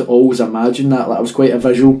just tried to always imagine that. Like, I was quite a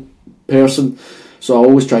visual person, so I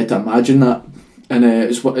always tried to imagine that. And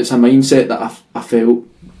it's a mindset that I felt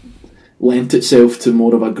lent itself to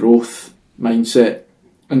more of a growth mindset,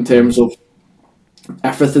 in terms of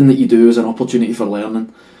everything that you do is an opportunity for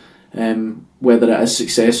learning, whether it is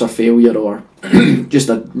success or failure, or just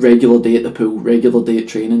a regular day at the pool, regular day at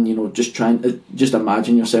training. You know, just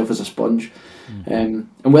imagine yourself as a sponge. And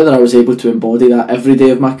whether I was able to embody that every day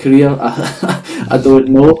of my career, I don't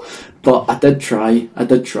know. But I did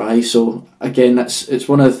try. So again, it's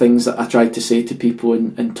one of the things that I tried to say to people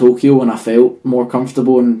in Tokyo when I felt more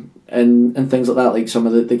comfortable and and things like that. Like some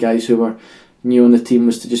of the guys who were new on the team,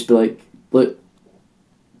 was to just be like, look,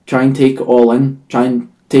 try and take it all in, try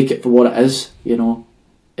and take it for what it is. You know,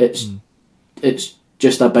 it's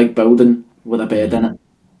just a big building with a bed in it.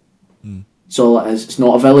 That's all it is. It's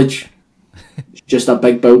not a village. It's just a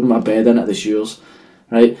big building with a bed in it that's yours,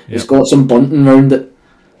 right? Yep. It's got some bunting around it.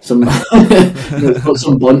 It's got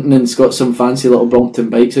some bunting, and it's got some fancy little Brompton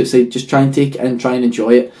bikes outside. Just try and take it in, try and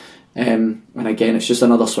enjoy it. And again, it's just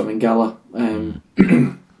another swimming gala.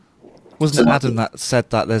 Wasn't it Adam that said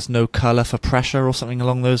that there's no colour for pressure or something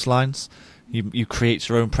along those lines? You create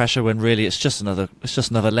your own pressure when really it's just another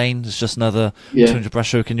lane. It's just another 200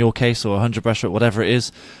 breaststroke in your case, or 100 breaststroke, whatever it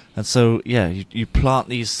is. And so you plant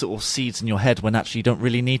these sort of seeds in your head when actually you don't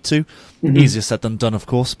really need to. Easier said than done, of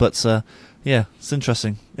course. But it's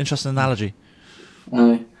interesting analogy.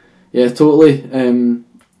 Yeah, totally.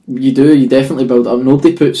 You definitely build up.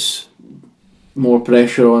 Nobody puts more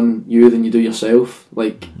pressure on you than you do yourself.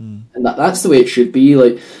 Like, and that's the way it should be.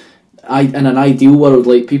 Like, in an ideal world,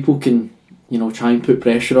 like, people can, try and put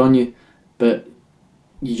pressure on you, but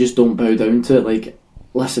you just don't bow down to it. Like,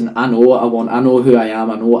 listen, I know what I want, I know who I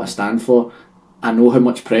am, I know what I stand for, I know how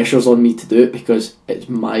much pressure's on me to do it because it's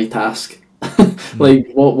my task. Like,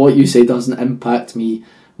 what you say doesn't impact me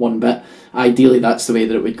one bit. Ideally, that's the way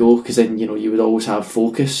that it would go, because then, you would always have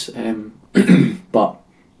focus. But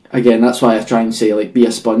again, that's why I try and say, like, be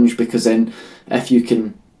a sponge, because then if you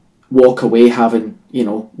can walk away having,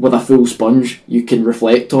 with a full sponge, you can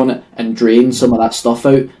reflect on it and drain some of that stuff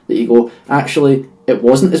out, that you go, actually, it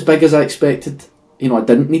wasn't as big as I expected. I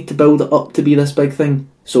didn't need to build it up to be this big thing,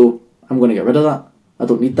 so I'm going to get rid of that. I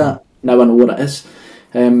don't need that. Now I know what it is.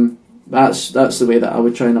 That's the way that I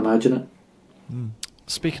would try and imagine it.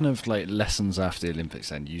 Speaking of like lessons after the Olympics,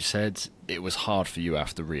 then you said it was hard for you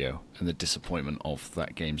after Rio and the disappointment of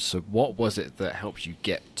that game. So what was it that helped you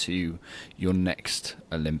get to your next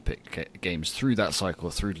Olympic Games, through that cycle,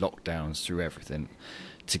 through lockdowns, through everything,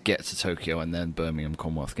 to get to Tokyo and then Birmingham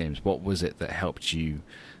Commonwealth Games? What was it that helped you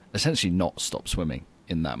essentially not stop swimming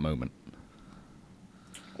in that moment?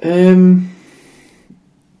 To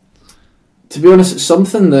be honest, it's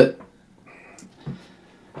something that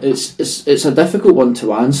it's a difficult one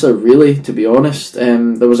to answer, really, to be honest.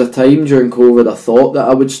 There was a time during COVID I thought that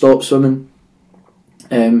I would stop swimming.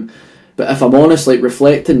 But if I'm honest, like,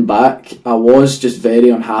 reflecting back, I was just very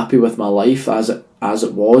unhappy with my life as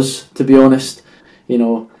it was, to be honest.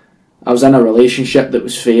 I was in a relationship that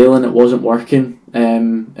was failing, it wasn't working.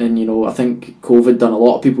 And I think COVID done a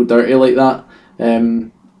lot of people dirty like that.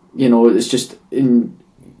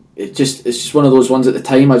 It's just one of those ones. At the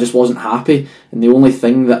time, I just wasn't happy, and the only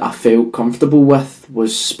thing that I felt comfortable with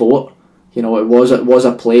was sport. It was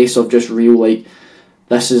a place of just real, like,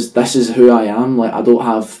 this is who I am. Like, I don't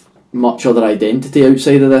have much other identity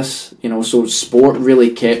outside of this. So sport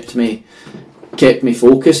really kept me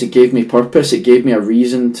focused. It gave me purpose. It gave me a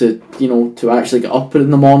reason to actually get up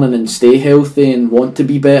in the morning and stay healthy and want to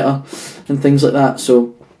be better and things like that.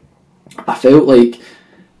 So I felt like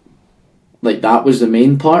that was the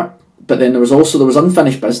main part. But then there was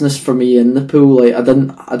unfinished business for me in the pool. Like,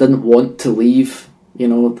 I didn't want to leave.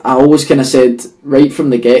 I always kind of said right from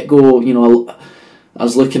the get go. I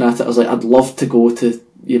was looking at it. I was like, I'd love to go to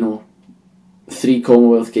 3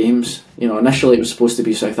 Commonwealth Games. Initially it was supposed to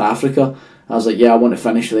be South Africa. I was like, yeah, I want to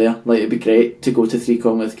finish there. Like, it'd be great to go to 3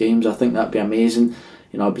 Commonwealth Games. I think that'd be amazing.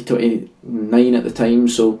 I'd be 29 at the time,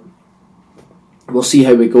 so we'll see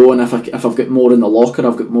how we go. And if I've got more in the locker,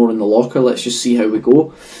 I've got more in the locker. Let's just see how we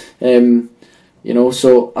go.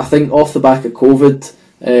 So I think off the back of COVID,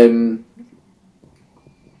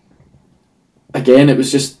 again, it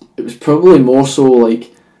was probably more so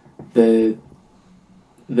like the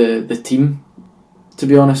team, to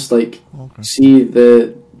be honest. Like, okay. See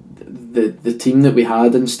the team that we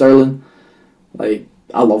had in Stirling, like,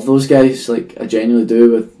 I love those guys. Like, I genuinely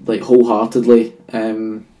do, with, like, wholeheartedly.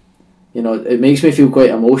 It makes me feel quite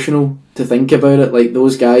emotional to think about it. Like,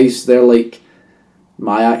 those guys, they're like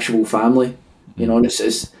my actual family. And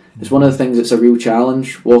it's one of the things that's a real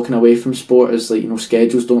challenge walking away from sport, is like,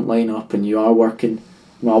 schedules don't line up and you are working.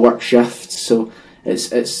 I work shifts, so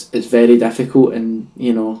it's very difficult, and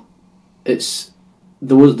it's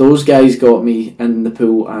those guys got me in the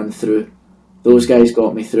pool and through. Those guys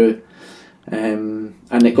got me through, and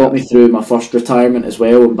it got me through my first retirement as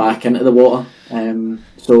well, and back into the water.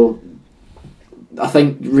 So I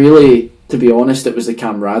think, really, to be honest, it was the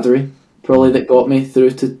camaraderie probably that got me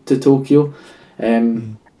through to Tokyo,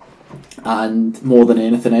 and more than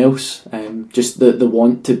anything else, just the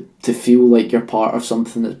want to feel like you're part of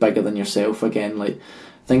something that's bigger than yourself again. Like,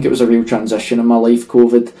 I think it was a real transition in my life,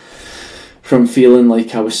 COVID. from feeling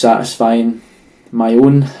like I was satisfying my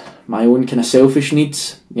own kind of selfish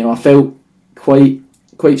needs. You know, I felt quite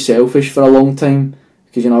selfish for a long time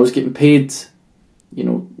because, you know, I was getting paid, you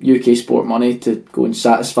know, UK sport money to go and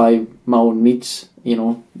satisfy my own needs, you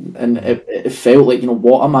know, and it felt like, you know,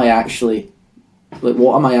 what am I actually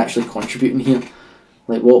contributing here?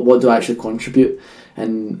 Like, what do I actually contribute?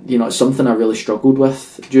 And, you know, it's something I really struggled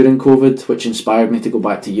with during COVID, which inspired me to go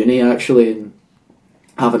back to uni actually and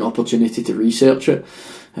have an opportunity to research it,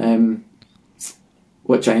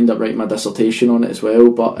 which I ended up writing my dissertation on it as well.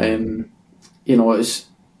 But you know, it's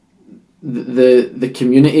the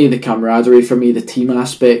community, the camaraderie for me, the team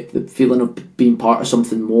aspect, the feeling of being part of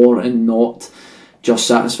something more and not just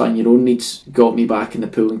satisfying your own needs got me back in the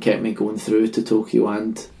pool and kept me going through to Tokyo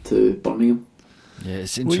and to Birmingham. Yeah,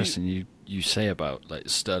 it's interesting you say about like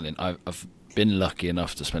Stirling. I've been lucky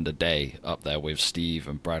enough to spend a day up there with Steve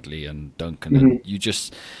and Bradley and Duncan, and it's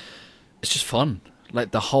just fun.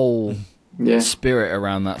 Like the whole spirit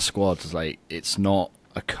around that squad is like, it's not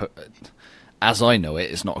as I know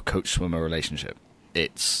it, it's not a coach swimmer relationship.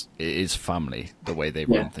 It is family, the way they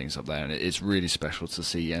run things up there, and it's really special to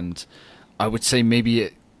see. And I would say maybe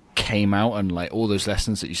it came out, and like all those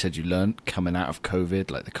lessons that you said you learned coming out of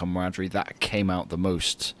COVID, like the camaraderie, that came out the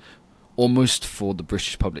most, almost for the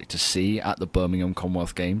British public to see at the Birmingham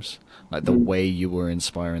Commonwealth Games, like the way you were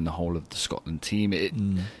inspiring the whole of the Scotland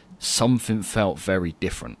team. Something felt very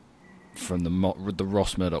different from the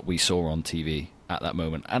Ross Murdoch we saw on TV at that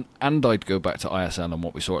moment, and I'd go back to ISL and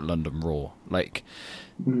what we saw at London Raw. Like,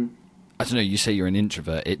 I don't know, you say you're an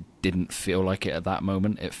introvert, it didn't feel like it at that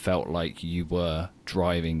moment. It felt like you were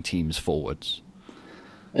driving teams forwards.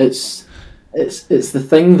 It's the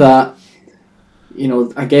thing that, you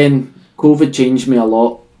know, again, COVID changed me a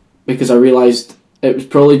lot, because I realised, it was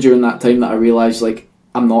probably during that time that I realised, like,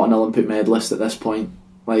 I'm not an Olympic medalist at this point.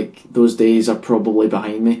 Like, those days are probably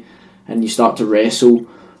behind me, and you start to wrestle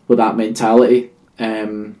with that mentality.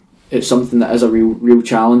 It's something that is a real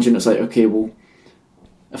challenge, and it's like, okay, well,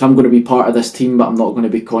 if I'm going to be part of this team but I'm not going to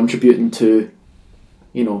be contributing to,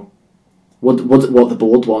 you know, what the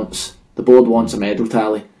board wants. The board wants a medal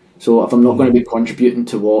tally. So if I'm not going to be contributing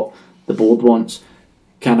to what the board wants,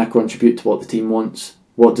 can I contribute to what the team wants?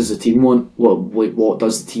 What does the team want? What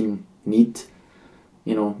does the team need?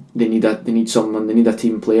 You know, they need a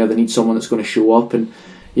team player. They need someone that's going to show up. And,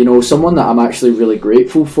 you know, someone that I'm actually really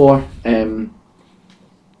grateful for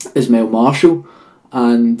is Mel Marshall.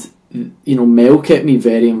 And, you know, Mel kept me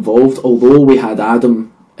very involved. Although we had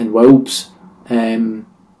Adam and Wilbs,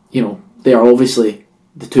 you know, they are obviously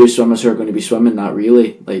the two swimmers who are going to be swimming that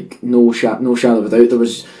relay. Like, no shadow of a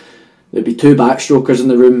doubt. There'd be two backstrokers in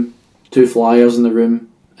the room, two flyers in the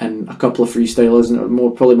room, and a couple of freestylers,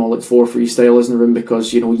 and probably more like 4 freestylers in the room,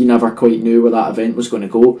 because, you know, you never quite knew where that event was going to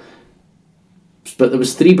go. But there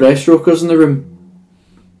was 3 breaststrokers in the room,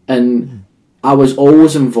 and I was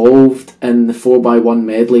always involved in the 4x1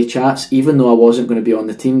 medley chats, even though I wasn't going to be on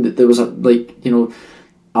the team. That there was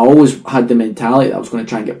I always had the mentality that I was going to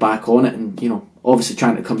try and get back on it, and, you know, obviously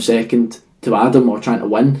trying to come second to Adam or trying to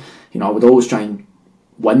win. You know, I would always try and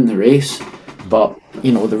win the race, but,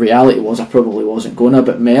 you know, the reality was I probably wasn't gonna.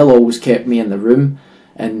 But Mel always kept me in the room,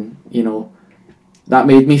 and, you know, that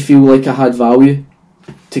made me feel like I had value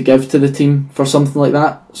to give to the team for something like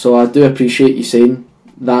that. So I do appreciate you saying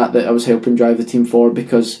that I was helping drive the team forward,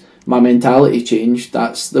 because my mentality changed.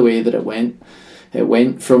 That's the way that it went. It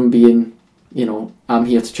went from being, you know, I'm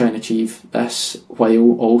here to try and achieve this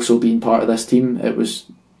while also being part of this team. It was,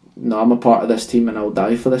 no, I'm a part of this team and I'll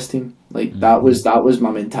die for this team. Like, that was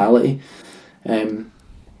my mentality. You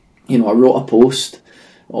know, I wrote a post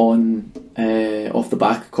on off the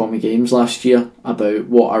back of Commie Games last year about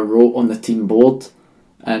what I wrote on the team board,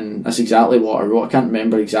 and that's exactly what I wrote. I can't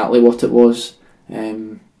remember exactly what it was,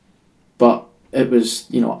 but it was,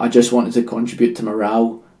 you know, I just wanted to contribute to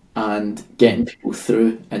morale and getting people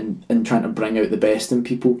through and trying to bring out the best in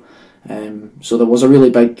people. So there was a really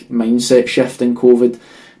big mindset shift in COVID.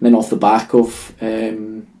 And then off the back of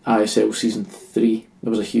ISL Season 3, there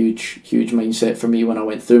was a huge mindset for me when I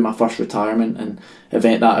went through my first retirement and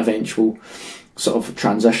that eventual sort of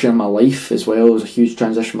transition in my life as well. It was a huge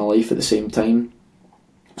transition in my life at the same time.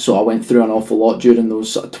 So I went through an awful lot during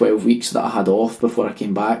those sort of 12 weeks that I had off before I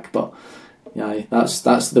came back. But yeah,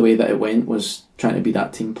 that's the way that it went, was trying to be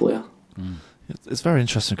that team player. It's very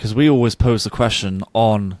interesting, because we always pose the question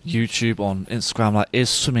on YouTube, on Instagram, like, is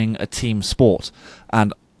swimming a team sport?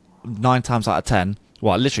 And 9 times out of 10,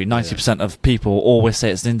 well, literally 90% of people always say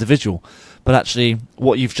it's an individual. But actually,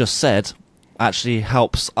 what you've just said actually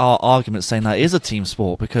helps our argument saying that it is a team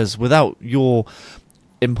sport, because without your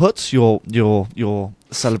inputs, your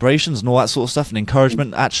celebrations and all that sort of stuff, and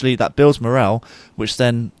encouragement, actually that builds morale, which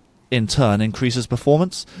then in turn increases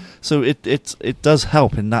performance. So it does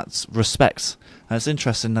help in that respect. And it's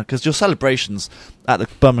interesting because your celebrations at the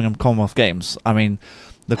Birmingham Commonwealth Games, I mean,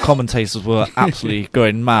 the commentators were absolutely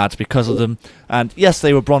going mad because of them. And yes,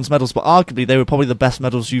 they were bronze medals, but arguably they were probably the best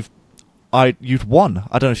medals you'd won.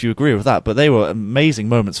 I don't know if you agree with that, but they were amazing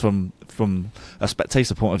moments from a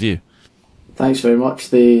spectator point of view. Thanks very much.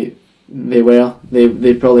 They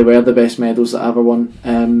probably were the best medals that I ever won.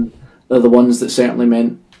 They're the ones that certainly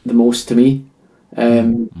meant the most to me.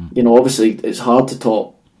 Obviously it's hard to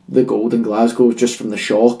top the gold in Glasgow just from the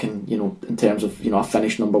shock, and in terms of I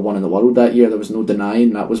finished number 1 in the world that year. There was no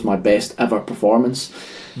denying that was my best ever performance.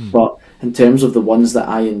 But in terms of the ones that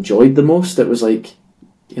I enjoyed the most, it was I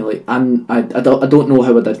don't know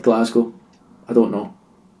how I did Glasgow. I don't know.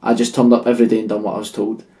 I just turned up every day and done what I was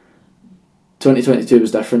told. 2022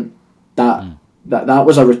 was different. That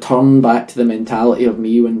was a return back to the mentality of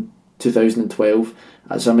me when 2012.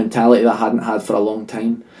 It's a mentality that I hadn't had for a long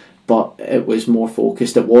time, but it was more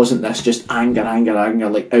focused. It wasn't this just anger,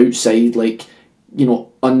 like outside,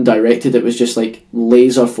 undirected. It was just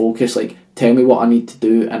laser focused, tell me what I need to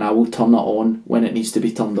do and I will turn it on when it needs to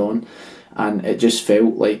be turned on. And it just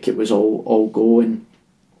felt like it was all go, and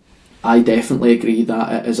I definitely agree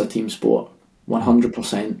that it is a team sport,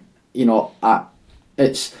 100%.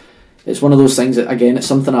 It's one of those things that, again, it's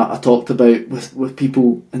something I talked about with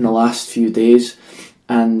people in the last few days,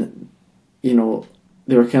 and they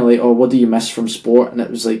were kind of like, oh, what do you miss from sport? And it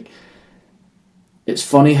was it's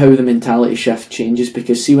funny how the mentality shift changes,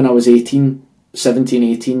 because see, when I was 17,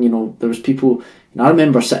 18, there was people, I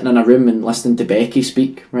remember sitting in a room and listening to Becky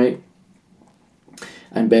speak, right?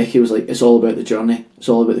 And Becky was like, it's all about the journey, it's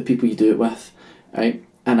all about the people you do it with, right?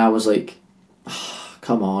 And I was like, oh,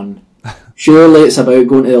 come on, surely it's about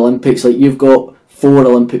going to the Olympics. You've got 4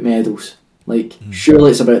 Olympic medals,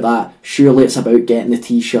 surely it's about that, surely it's about getting the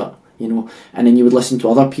t-shirt, and then you would listen to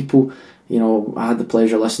other people. I had the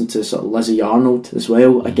pleasure of listening to sort of Lizzie Arnold as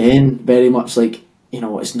well, again, very much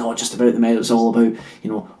it's not just about the medal, it's all about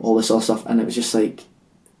all this other stuff. And it was just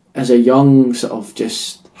as a young sort of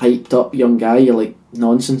just hyped up young guy, you're like,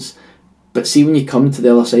 nonsense. But see, when you come to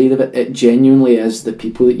the other side of it, it genuinely is the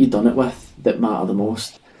people that you've done it with that matter the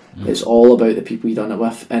most. It's all about the people you've done it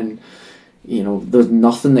with. And there's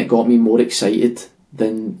nothing that got me more excited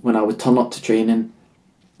than when I would turn up to training,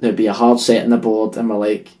 there'd be a hard set on the board, and we're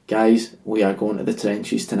like, guys, we are going to the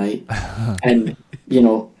trenches tonight. And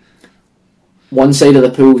one side of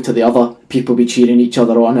the pool to the other, people be cheering each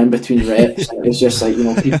other on in between reps. And it was just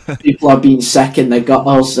people are being sick in the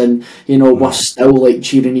gutters, and we're still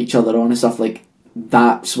cheering each other on and stuff.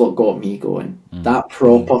 That's what got me going. That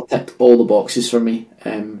proper ticked all the boxes for me.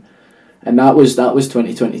 And that was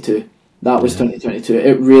 2022. That was 2022.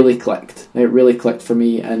 It really clicked. It really clicked for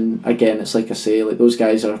me. And again, it's like I say, those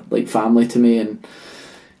guys are like family to me, and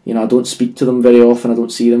I don't speak to them very often, I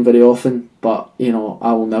don't see them very often, but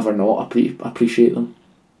I will never not appreciate them.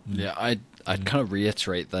 Yeah, I'd kind of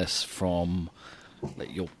reiterate this from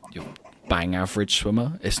your bang average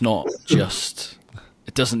swimmer. It's not just,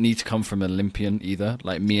 it doesn't need to come from an Olympian either.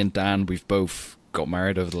 Me and Dan, we've both got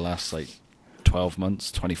married over the last 12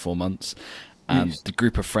 months, 24 months, and the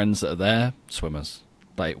group of friends that are there, swimmers.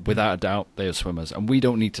 Without a doubt, they are swimmers, and we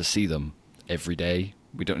don't need to see them every day.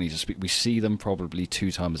 We don't need to speak. We see them probably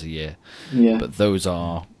 2 times a year. Yeah. But those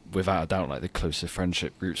are, without a doubt, the closest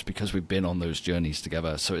friendship groups, because we've been on those journeys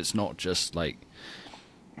together. So it's not just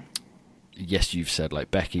yes, you've said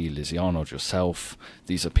Becky, Lizzie Arnold, yourself.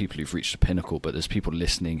 These are people who've reached a pinnacle, but there's people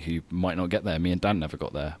listening who might not get there. Me and Dan never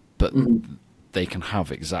got there, but they can have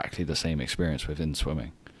exactly the same experience within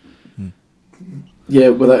swimming. Yeah,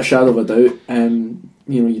 without a shadow of a doubt.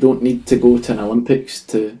 You don't need to go to an Olympics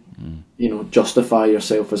to justify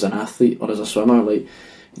yourself as an athlete or as a swimmer.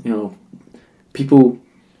 People,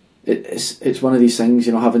 it's one of these things,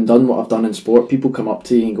 having done what I've done in sport, people come up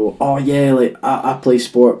to you and go, oh yeah, I play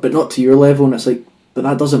sport, but not to your level. And it's but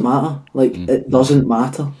that doesn't matter. It doesn't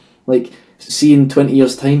matter. See, in 20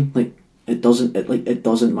 years time, it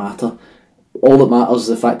doesn't matter. All that matters is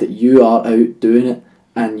the fact that you are out doing it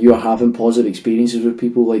and you are having positive experiences with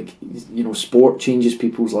people. Sport changes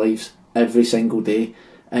people's lives every single day.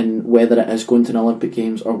 And whether it is going to an Olympic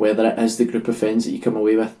Games or whether it is the group of friends that you come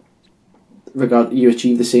away with, you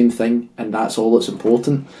achieve the same thing, and that's all that's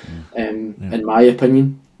important. In my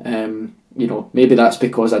opinion. Maybe that's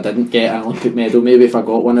because I didn't get an Olympic medal. Maybe if I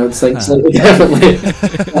got one, I would think slightly differently.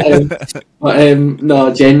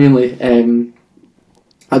 No, genuinely,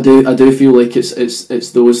 I do feel like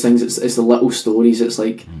it's those things. It's the little stories. It's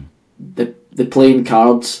the playing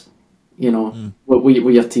cards, with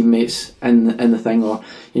your teammates in the thing, or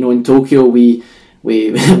in Tokyo we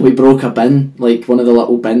broke a bin, like one of the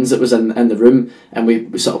little bins that was in the room, and we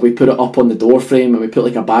put it up on the door frame, and we put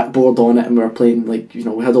like a backboard on it, and we were playing like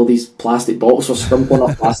we had all these plastic bottles, or sprinkling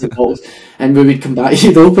up plastic bottles, and we would come back,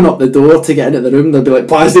 you'd open up the door to get into the room, there'd be like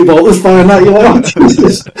plastic bottles firing at you, like,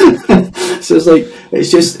 so it's like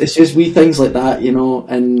it's just wee things like that,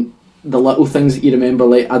 and the little things that you remember.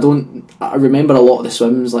 Like I remember a lot of the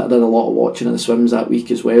swims, like I did a lot of watching of the swims that week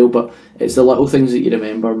as well, but it's the little things that you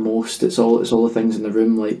remember most. It's all the things in the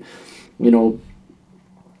room, like in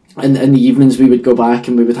the evenings we would go back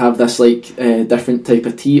and we would have this like different type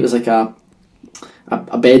of tea. It was like a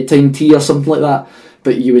bedtime tea or something like that,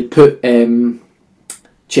 but you would put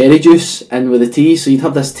cherry juice in with the tea, so you'd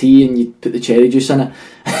have this tea and you'd put the cherry juice in it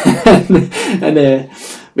and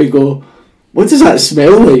we'd go, what does that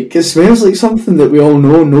smell like? It smells like something that we all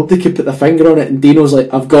know. Nobody could put their finger on it. And Dino's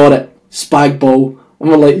like, I've got it. Spag bol. And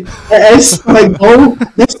we're like, it is spag bol.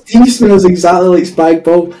 This tea smells exactly like spag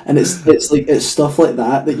bol. And it's stuff like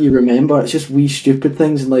that you remember. It's just wee stupid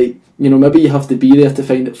things. And like, maybe you have to be there to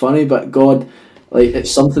find it funny. But God, like,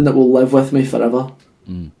 it's something that will live with me forever.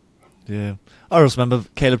 Mm. Yeah. I always remember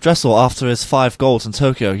Caleb Dressel after his 5 goals in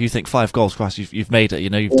Tokyo. You think 5 goals, Christ, you've made it,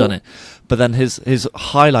 you've done it. But then his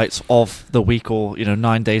highlights of the week, or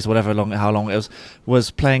 9 days, whatever how long it was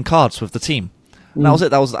playing cards with the team. And that was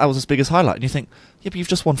it. That was his biggest highlight. And you think, yeah, but you've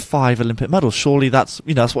just won 5 Olympic medals. Surely that's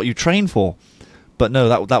what you train for. But no,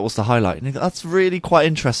 that was the highlight. And that's really quite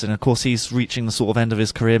interesting. Of course, he's reaching the sort of end of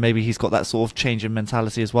his career. Maybe he's got that sort of change in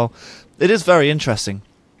mentality as well. It is very interesting,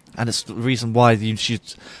 and it's the reason why you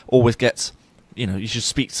should always get. You should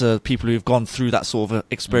speak to people who've gone through that sort of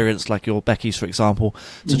experience, like your Becky's, for example,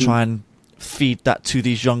 to try and feed that to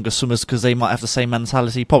these younger swimmers, because they might have the same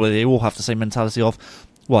mentality. Probably they all have the same mentality of,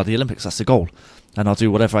 well, the Olympics, that's the goal, and I'll do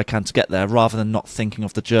whatever I can to get there, rather than not thinking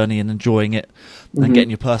of the journey and enjoying it and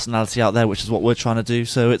getting your personality out there, which is what we're trying to do.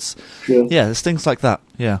 So it's, there's things like that.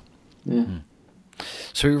 Yeah.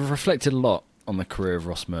 So we've reflected a lot on the career of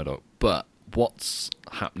Ross Murdoch, but what's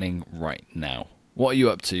happening right now? What are you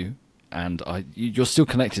up to? And you're still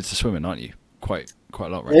connected to swimming, aren't you? Quite a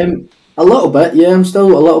lot, right? A little bit, yeah. I'm still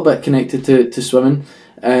a little bit connected to swimming.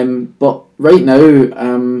 But right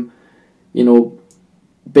now,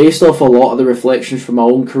 based off a lot of the reflections from my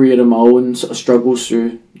own career and my own sort of struggles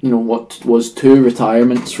through, what was 2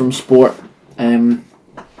 retirements from sport,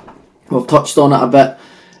 we've touched on it a bit.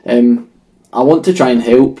 I want to try and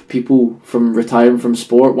help people from retiring from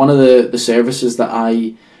sport. One of the services that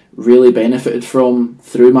I really benefited from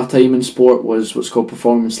through my time in sport was what's called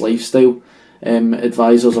performance lifestyle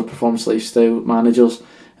advisors, or performance lifestyle managers,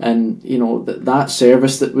 and that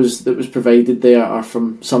service that was provided there are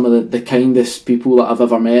from some of the kindest people that I've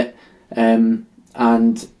ever met, and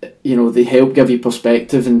they help give you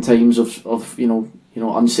perspective in times of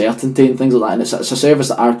uncertainty and things like that, and it's a service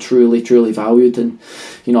that I truly valued. And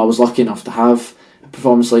I was lucky enough to have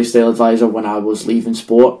performance lifestyle advisor when I was leaving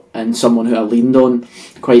sport, and someone who I leaned on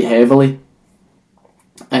quite heavily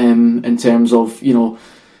in terms of when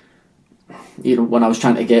I was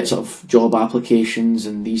trying to get sort of job applications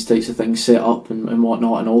and these types of things set up and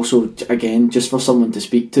whatnot, and also again just for someone to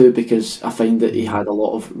speak to, because I find that he had a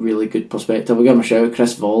lot of really good perspective. I'll give him a shout out,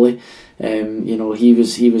 Chris Volley.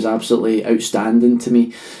 He was absolutely outstanding to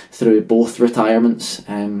me through both retirements.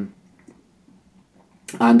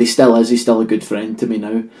 And he still is. He's still a good friend to me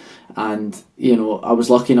now, and I was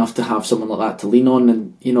lucky enough to have someone like that to lean on,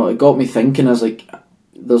 and it got me thinking. I was like,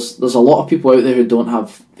 there's a lot of people out there who don't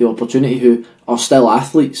have the opportunity, who are still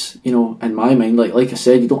athletes. In my mind, like I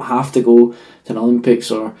said, you don't have to go to an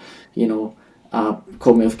Olympics or a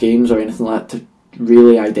Commonwealth Games or anything like that to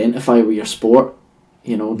really identify with your sport.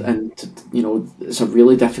 And it's a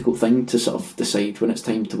really difficult thing to sort of decide when it's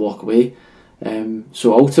time to walk away.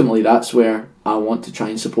 So ultimately that's where I want to try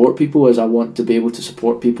and support people, is I want to be able to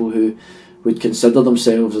support people who would consider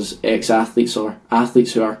themselves as ex-athletes or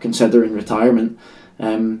athletes who are considering retirement,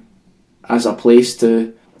 as a place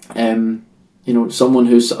to someone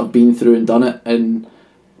who's sort of been through and done it. And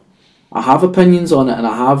I have opinions on it, and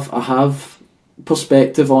I have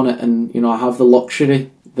perspective on it, and I have the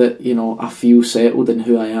luxury that I feel settled in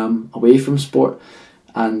who I am away from sport,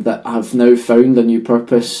 and that I've now found a new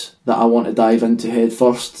purpose that I want to dive into head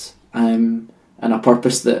first, and a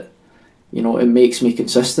purpose that it makes me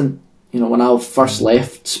consistent. When I first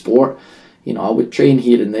left sport, I would train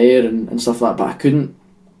here and there and stuff like that, but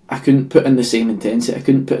I couldn't put in the same intensity. I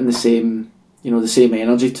couldn't put in the same the same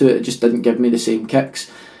energy to it. It just didn't give me the same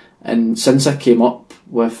kicks. And since I came up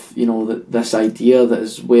with this idea that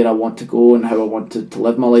is where I want to go and how I want to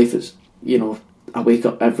live my life, I wake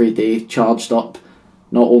up every day charged up,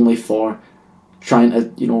 not only for trying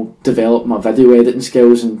to develop my video editing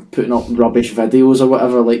skills and putting up rubbish videos or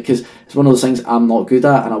whatever, because it's one of those things I'm not good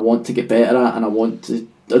at and I want to get better at, and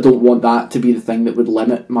I don't want that to be the thing that would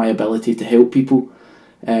limit my ability to help people,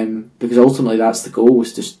 because ultimately that's the goal,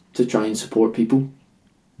 is just to try and support people.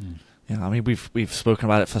 Yeah, I mean, we've spoken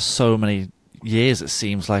about it for so many years, it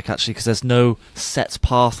seems like, actually, because there's no set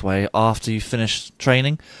pathway after you finish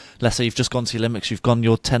training. Let's say you've just gone to the Olympics, you've gone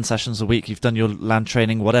your 10 sessions a week, you've done your land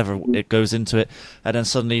training, whatever it goes into it, and then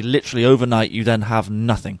suddenly, literally overnight, you then have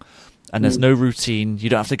nothing. And there's no routine, you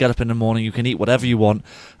don't have to get up in the morning, you can eat whatever you want,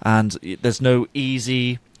 and there's no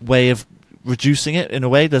easy way of reducing it in a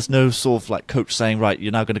way. There's no sort of like coach saying, right,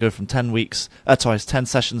 you're now going to go from 10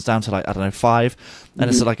 sessions down to 5, and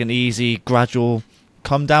it's like an easy, gradual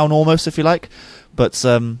come down almost, if you like. But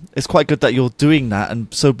it's quite good that you're doing that.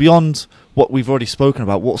 And so beyond what we've already spoken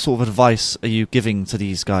about, what sort of advice are you giving to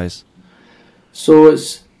these guys? So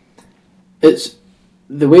it's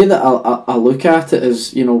the way that I look at it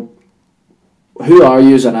is, who are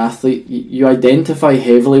you as an athlete? You identify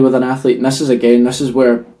heavily with an athlete, and this is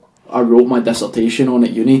where I wrote my dissertation on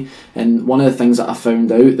at uni. And one of the things that I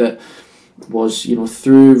found out that was,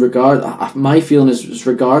 my feeling is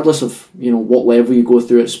regardless of what level you go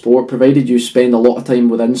through at sport, provided you spend a lot of time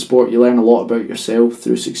within sport, you learn a lot about yourself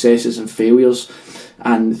through successes and failures,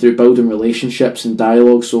 and through building relationships and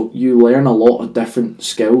dialogue. So you learn a lot of different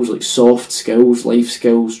skills, like soft skills, life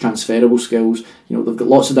skills, transferable skills. They've got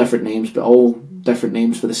lots of different names, but all different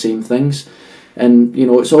names for the same things. And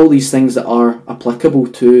it's all these things that are applicable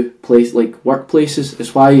to workplaces.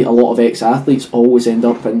 It's why a lot of ex-athletes always end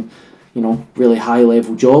up in really high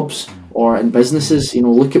level jobs or in businesses.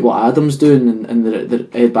 Look at what Adam's doing and the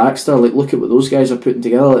Ed Baxter. Look at what those guys are putting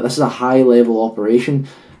together. This is a high level operation.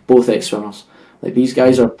 Both ex-swimmers. These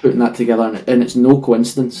guys are putting that together, and it's no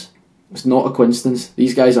coincidence. It's not a coincidence.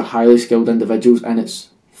 These guys are highly skilled individuals, and it's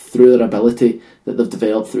through their ability that they've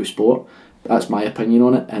developed through sport. That's my opinion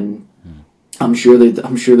on it, and I'm sure they'd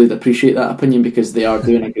appreciate that opinion, because they are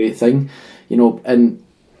doing a great thing. And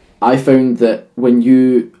I found that when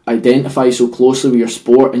you identify so closely with your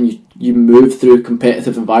sport and you move through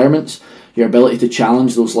competitive environments, your ability to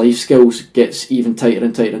challenge those life skills gets even tighter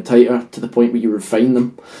and tighter and tighter, to the point where you refine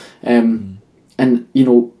them. And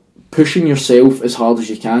pushing yourself as hard as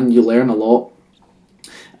you can, you learn a lot.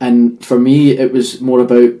 And for me, it was more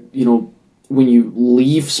about, when you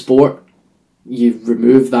leave sport, you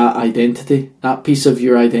remove that identity. That piece of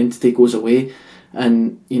your identity goes away.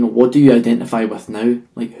 And, what do you identify with now?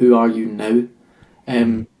 Who are you now?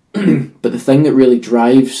 But the thing that really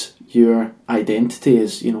drives your identity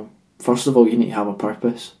is, first of all, you need to have a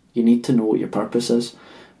purpose. You need to know what your purpose is.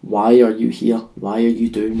 Why are you here? Why are you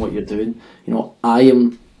doing what you're doing? I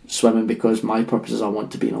am swimming because my purpose is I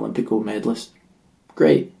want to be an Olympic gold medalist.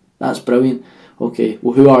 Great. That's brilliant. Okay,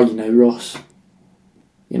 well, who are you now, Ross?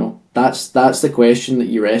 That's the question that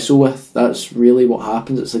you wrestle with. That's really what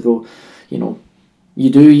happens. It's you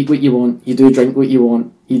do eat what you want, you do drink what you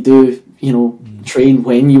want, you do, train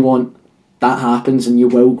when you want. That happens, and you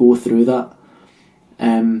will go through that.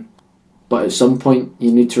 But at some point,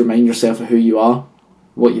 you need to remind yourself of who you are,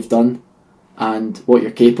 what you've done, and what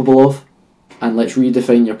you're capable of. And let's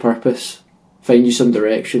redefine your purpose, find you some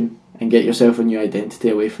direction, and get yourself a new identity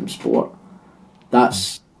away from sport.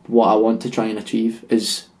 That's what I want to try and achieve,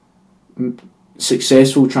 is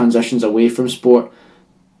successful transitions away from sport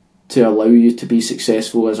to allow you to be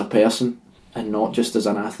successful as a person and not just as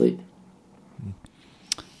an athlete.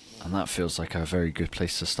 And that feels like a very good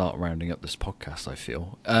place to start rounding up this podcast, I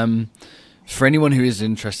feel. For anyone who is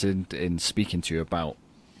interested in speaking to you about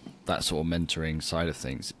that sort of mentoring side of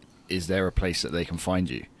things, is there a place that they can find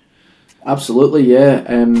you? Absolutely, yeah.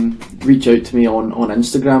 Reach out to me on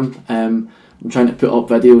Instagram. I'm trying to put up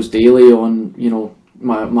videos daily on,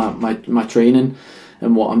 my training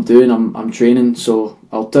and what I'm doing. I'm training, so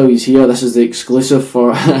I'll tell you here, this is the exclusive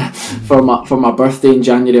for for my birthday in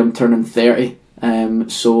January. I'm turning 30,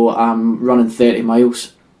 so I'm running 30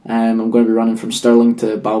 miles. I'm going to be running from Stirling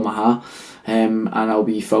to Balmaha, and I'll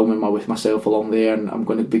be filming with myself along there, and I'm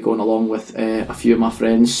going to be going along with a few of my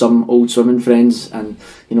friends, some old swimming friends, and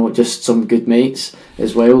just some good mates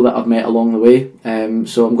as well that I've met along the way.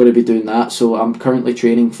 So I'm going to be doing that. So I'm currently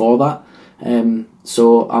training for that.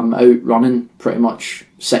 So I'm out running pretty much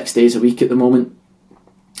 6 days a week at the moment.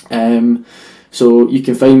 So you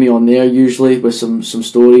can find me on there usually with some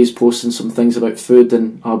stories, posting some things about food,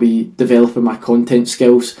 and I'll be developing my content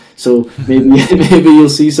skills. So maybe you'll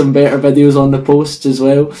see some better videos on the posts as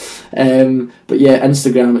well. But yeah,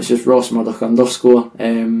 Instagram, it's just Ross Murdoch _.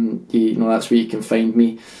 That's where you can find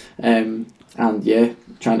me. and yeah,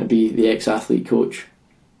 trying to be the ex-athlete coach.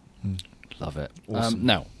 Love it. Awesome.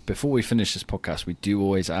 Now, before we finish this podcast, we do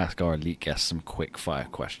always ask our elite guests some quick fire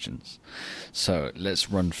questions. So let's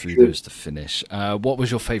run through those to finish. What was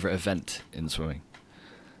your favourite event in swimming?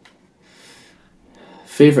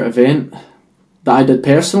 Favourite event that I did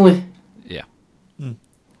personally? Yeah.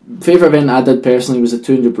 Favourite event I did personally was the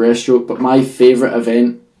 200 breaststroke, but my favourite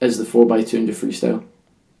event is the 4x200 freestyle.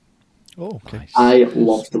 Oh, okay. Nice. I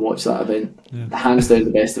love to watch that event. Yeah. Hands down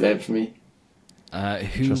the best event for me.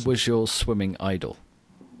 Who was your swimming idol?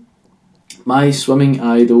 My swimming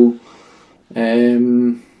idol,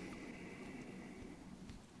 it's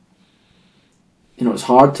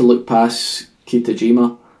hard to look past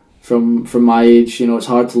Kitajima from my age. It's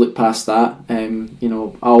hard to look past that.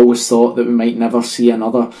 I always thought that we might never see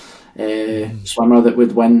another swimmer that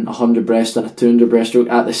would win 100 breast and a 200 breaststroke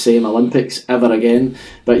at the same Olympics ever again.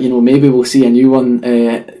 But maybe we'll see a new one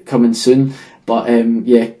coming soon. But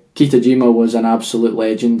Kitajima was an absolute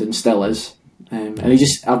legend and still is. And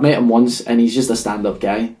I've met him once, and he's just a stand-up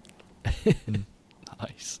guy.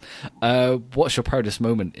 Nice. What's your proudest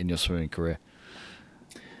moment in your swimming career?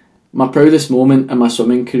 My proudest moment in my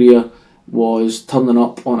swimming career was turning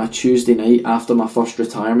up on a Tuesday night after my first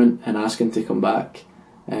retirement and asking to come back,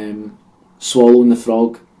 swallowing the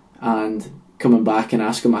frog, and coming back and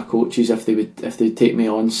asking my coaches if they'd take me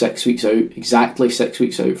on 6 weeks out, exactly 6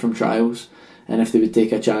 weeks out from trials, and if they would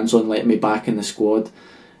take a chance on letting me back in the squad.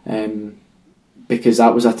 Because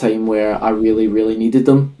that was a time where I really, really needed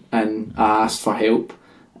them, and I asked for help,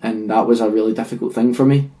 and that was a really difficult thing for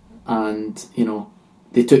me. And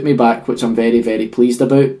they took me back, which I'm very, very pleased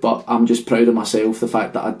about. But I'm just proud of myself, the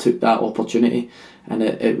fact that I took that opportunity, and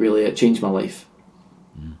it really changed my life.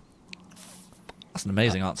 That's an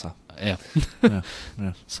amazing answer. Yeah. Yeah.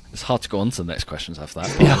 It's hard to go on to the next questions after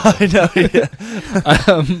that. Yeah, I know.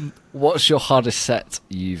 Yeah. What's your hardest set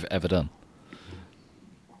you've ever done?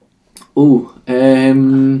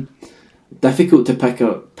 Difficult to pick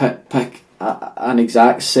an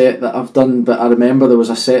exact set that I've done, but I remember there was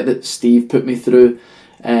a set that Steve put me through,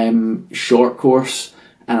 short course,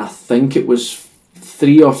 and I think it was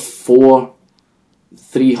 3 or 4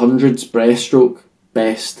 300s breaststroke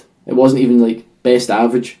best. It wasn't even like best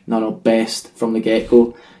average, no, best from the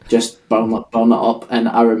get-go, just burn it up. And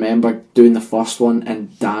I remember doing the first one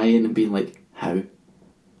and dying and being like, how?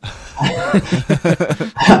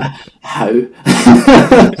 How?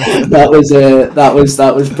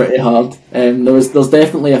 that was pretty hard. There's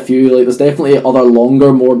definitely a few, like there's definitely other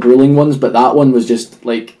longer, more grueling ones, but that one was just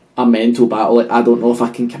like a mental battle. Like, I don't know if I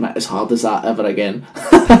can commit as hard as that ever again.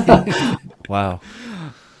 Wow.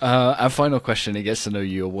 Our final question, it gets to know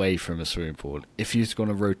you away from a swimming pool. If you used to go on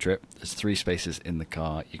a road trip, there's 3 spaces in the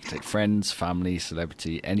car. You can take friends, family,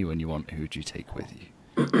 celebrity, anyone you want. Who would you take with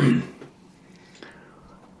you?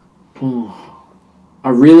 I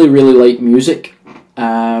really, really like music,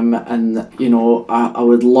 and I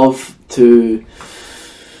would love to.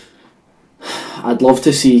 I'd love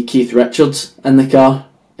to see Keith Richards in the car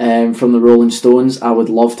from the Rolling Stones. I would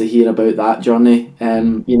love to hear about that journey.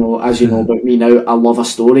 As you know about me now, I love a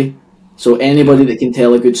story. So anybody that can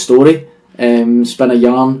tell a good story, spin a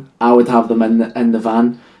yarn, I would have them in the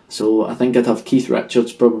van. So I think I'd have Keith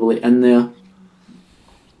Richards probably in there.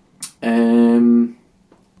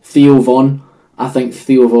 Theo Von. I think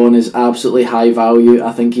Theo Von is absolutely high value.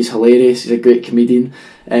 I think he's hilarious. He's a great comedian.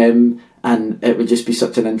 And it would just be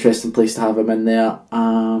such an interesting place to have him in there.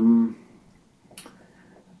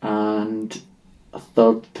 And a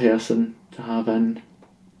third person to have in.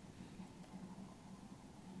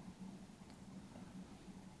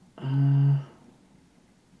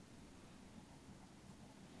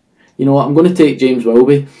 You know what, I'm going to take James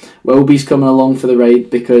Wilby. Wilby's coming along for the ride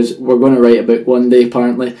because we're going to write a book one day,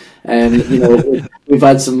 apparently. We've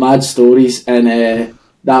had some mad stories, and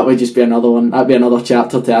that would just be another one. That'd be another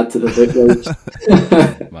chapter to add to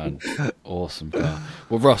the book. Man, awesome.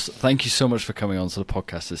 Well, Ross, thank you so much for coming on to the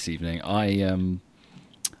podcast this evening. I'm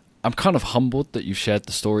kind of humbled that you've shared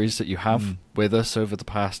the stories that you have with us over the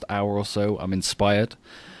past hour or so. I'm inspired.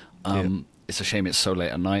 It's a shame it's so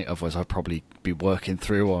late at night, otherwise I'd probably be working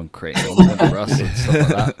through on creating content for us and stuff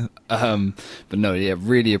like that. But no,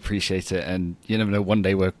 really appreciate it, and you never know, one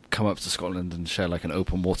day we'll come up to Scotland and share like an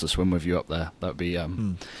open water swim with you up there. That'd be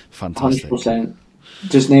fantastic. 100%.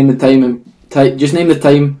 Just name the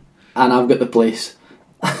time and I've got the place.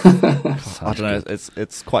 I don't know.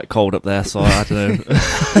 It's quite cold up there, so I don't know.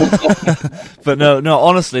 But no.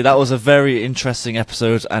 Honestly, that was a very interesting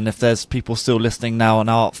episode. And if there's people still listening now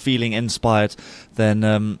and are feeling inspired,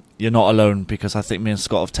 then you're not alone, because I think me and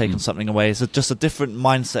Scott have taken something away. It's just a different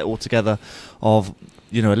mindset altogether of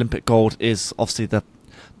Olympic gold is obviously the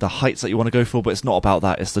heights that you want to go for, but it's not about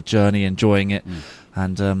that. It's the journey, enjoying it.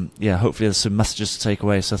 And hopefully there's some messages to take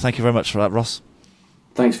away. So thank you very much for that, Ross.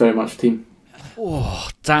 Thanks very much, team. Oh,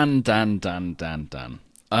 Dan.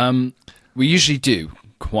 We usually do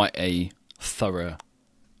quite a thorough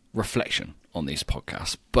reflection on these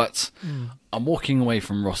podcasts, but I'm walking away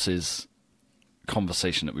from Ross's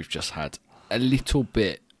conversation that we've just had a little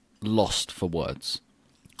bit lost for words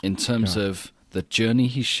in terms of the journey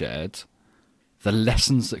he shared, the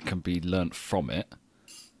lessons that can be learnt from it,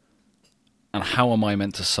 and how am I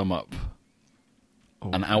meant to sum up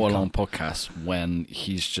an hour-long podcast when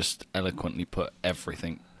he's just eloquently put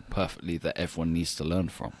everything perfectly that everyone needs to learn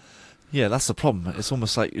from. Yeah, that's the problem. It's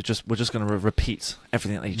almost like we're just going to repeat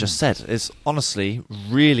everything that you just said. It's honestly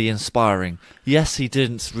really inspiring. Yes, he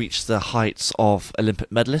didn't reach the heights of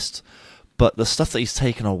Olympic medalist, but the stuff that he's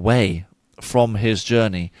taken away from his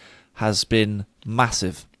journey has been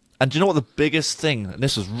massive. And do you know what the biggest thing, and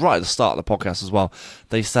this was right at the start of the podcast as well,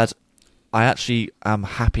 they said, I actually am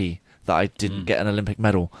happy that I didn't get an Olympic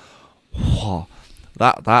medal. Whoa,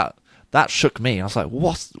 that shook me. I was like,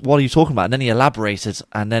 what are you talking about? And then he elaborated,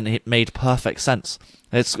 and then it made perfect sense.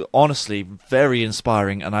 It's honestly very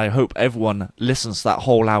inspiring, and I hope everyone listens to that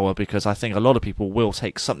whole hour, because I think a lot of people will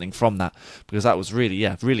take something from that, because that was really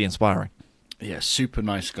inspiring. Yeah, super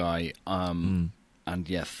nice guy. And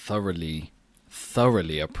yeah, thoroughly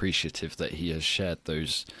appreciative that he has shared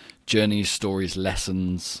those journeys, stories,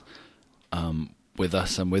 lessons with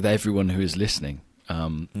us and with everyone who is listening.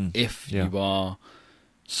 If you are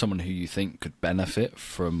someone who you think could benefit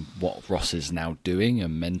from what Ross is now doing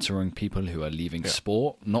and mentoring people who are leaving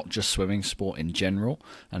sport, not just swimming, sport in general,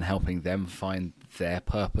 and helping them find their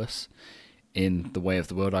purpose in the way of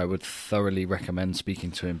the world, I would thoroughly recommend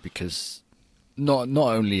speaking to him, because not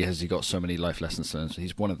only has he got so many life lessons to learn,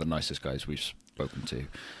 he's one of the nicest guys we've spoken to.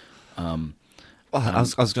 I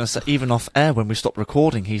was going to say, even off air when we stopped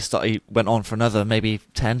recording, he went on for another maybe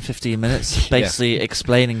 10-15 minutes, basically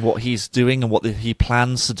explaining what he's doing and what he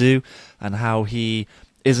plans to do, and how he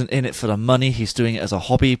isn't in it for the money. He's doing it as a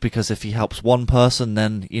hobby, because if he helps one person,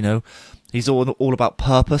 then he's all about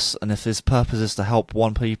purpose. And if his purpose is to help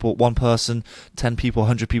one person, 10 people,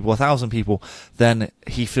 100 people, 1,000 people, then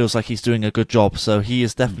he feels like he's doing a good job. So he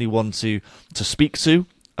is definitely one to speak to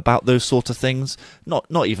about those sort of things.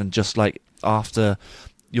 Not even just like after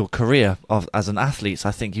your career as an athlete.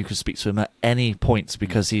 I think you could speak to him at any point,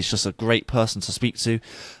 because he's just a great person to speak to,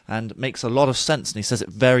 and makes a lot of sense, and he says it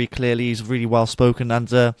very clearly. He's really well spoken,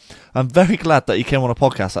 and I'm very glad that he came on a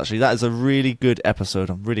podcast. Actually, that is a really good episode.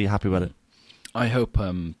 I'm really happy with it. I hope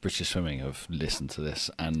British Swimming have listened to this,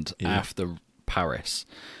 and after Paris,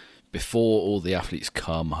 before all the athletes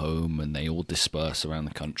come home and they all disperse around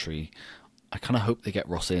the country, I kind of hope they get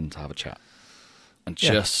Ross in to have a chat, and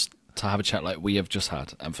just to have a chat like we have just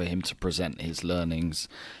had, and for him to present his learnings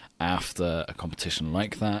after a competition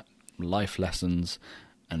like that, life lessons,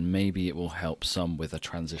 and maybe it will help some with a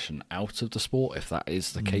transition out of the sport, if that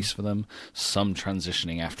is the case for them, some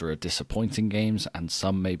transitioning after a disappointing games, and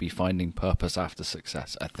some maybe finding purpose after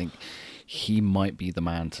success. I think he might be the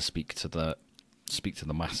man to speak to the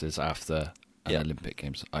masses after an Olympic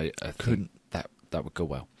Games. I think that would go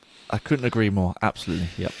well. I couldn't agree more. Absolutely.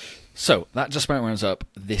 Yep. So that just about rounds up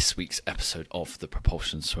this week's episode of the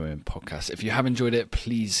Propulsion Swimming Podcast. If you have enjoyed it,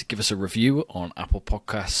 please give us a review on Apple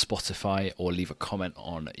Podcasts, Spotify, or leave a comment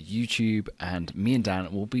on YouTube. And me and Dan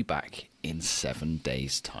will be back in 7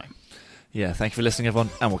 days' time. Yeah, thank you for listening, everyone,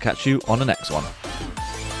 and we'll catch you on the next one.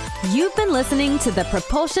 You've been listening to the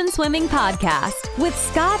Propulsion Swimming Podcast with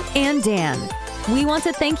Scott and Dan. We want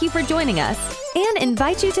to thank you for joining us and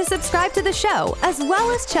invite you to subscribe to the show, as well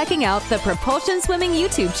as checking out the Propulsion Swimming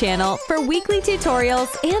YouTube channel for weekly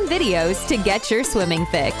tutorials and videos to get your swimming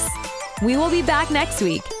fix. We will be back next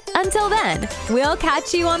week. Until then, we'll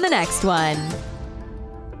catch you on the next one.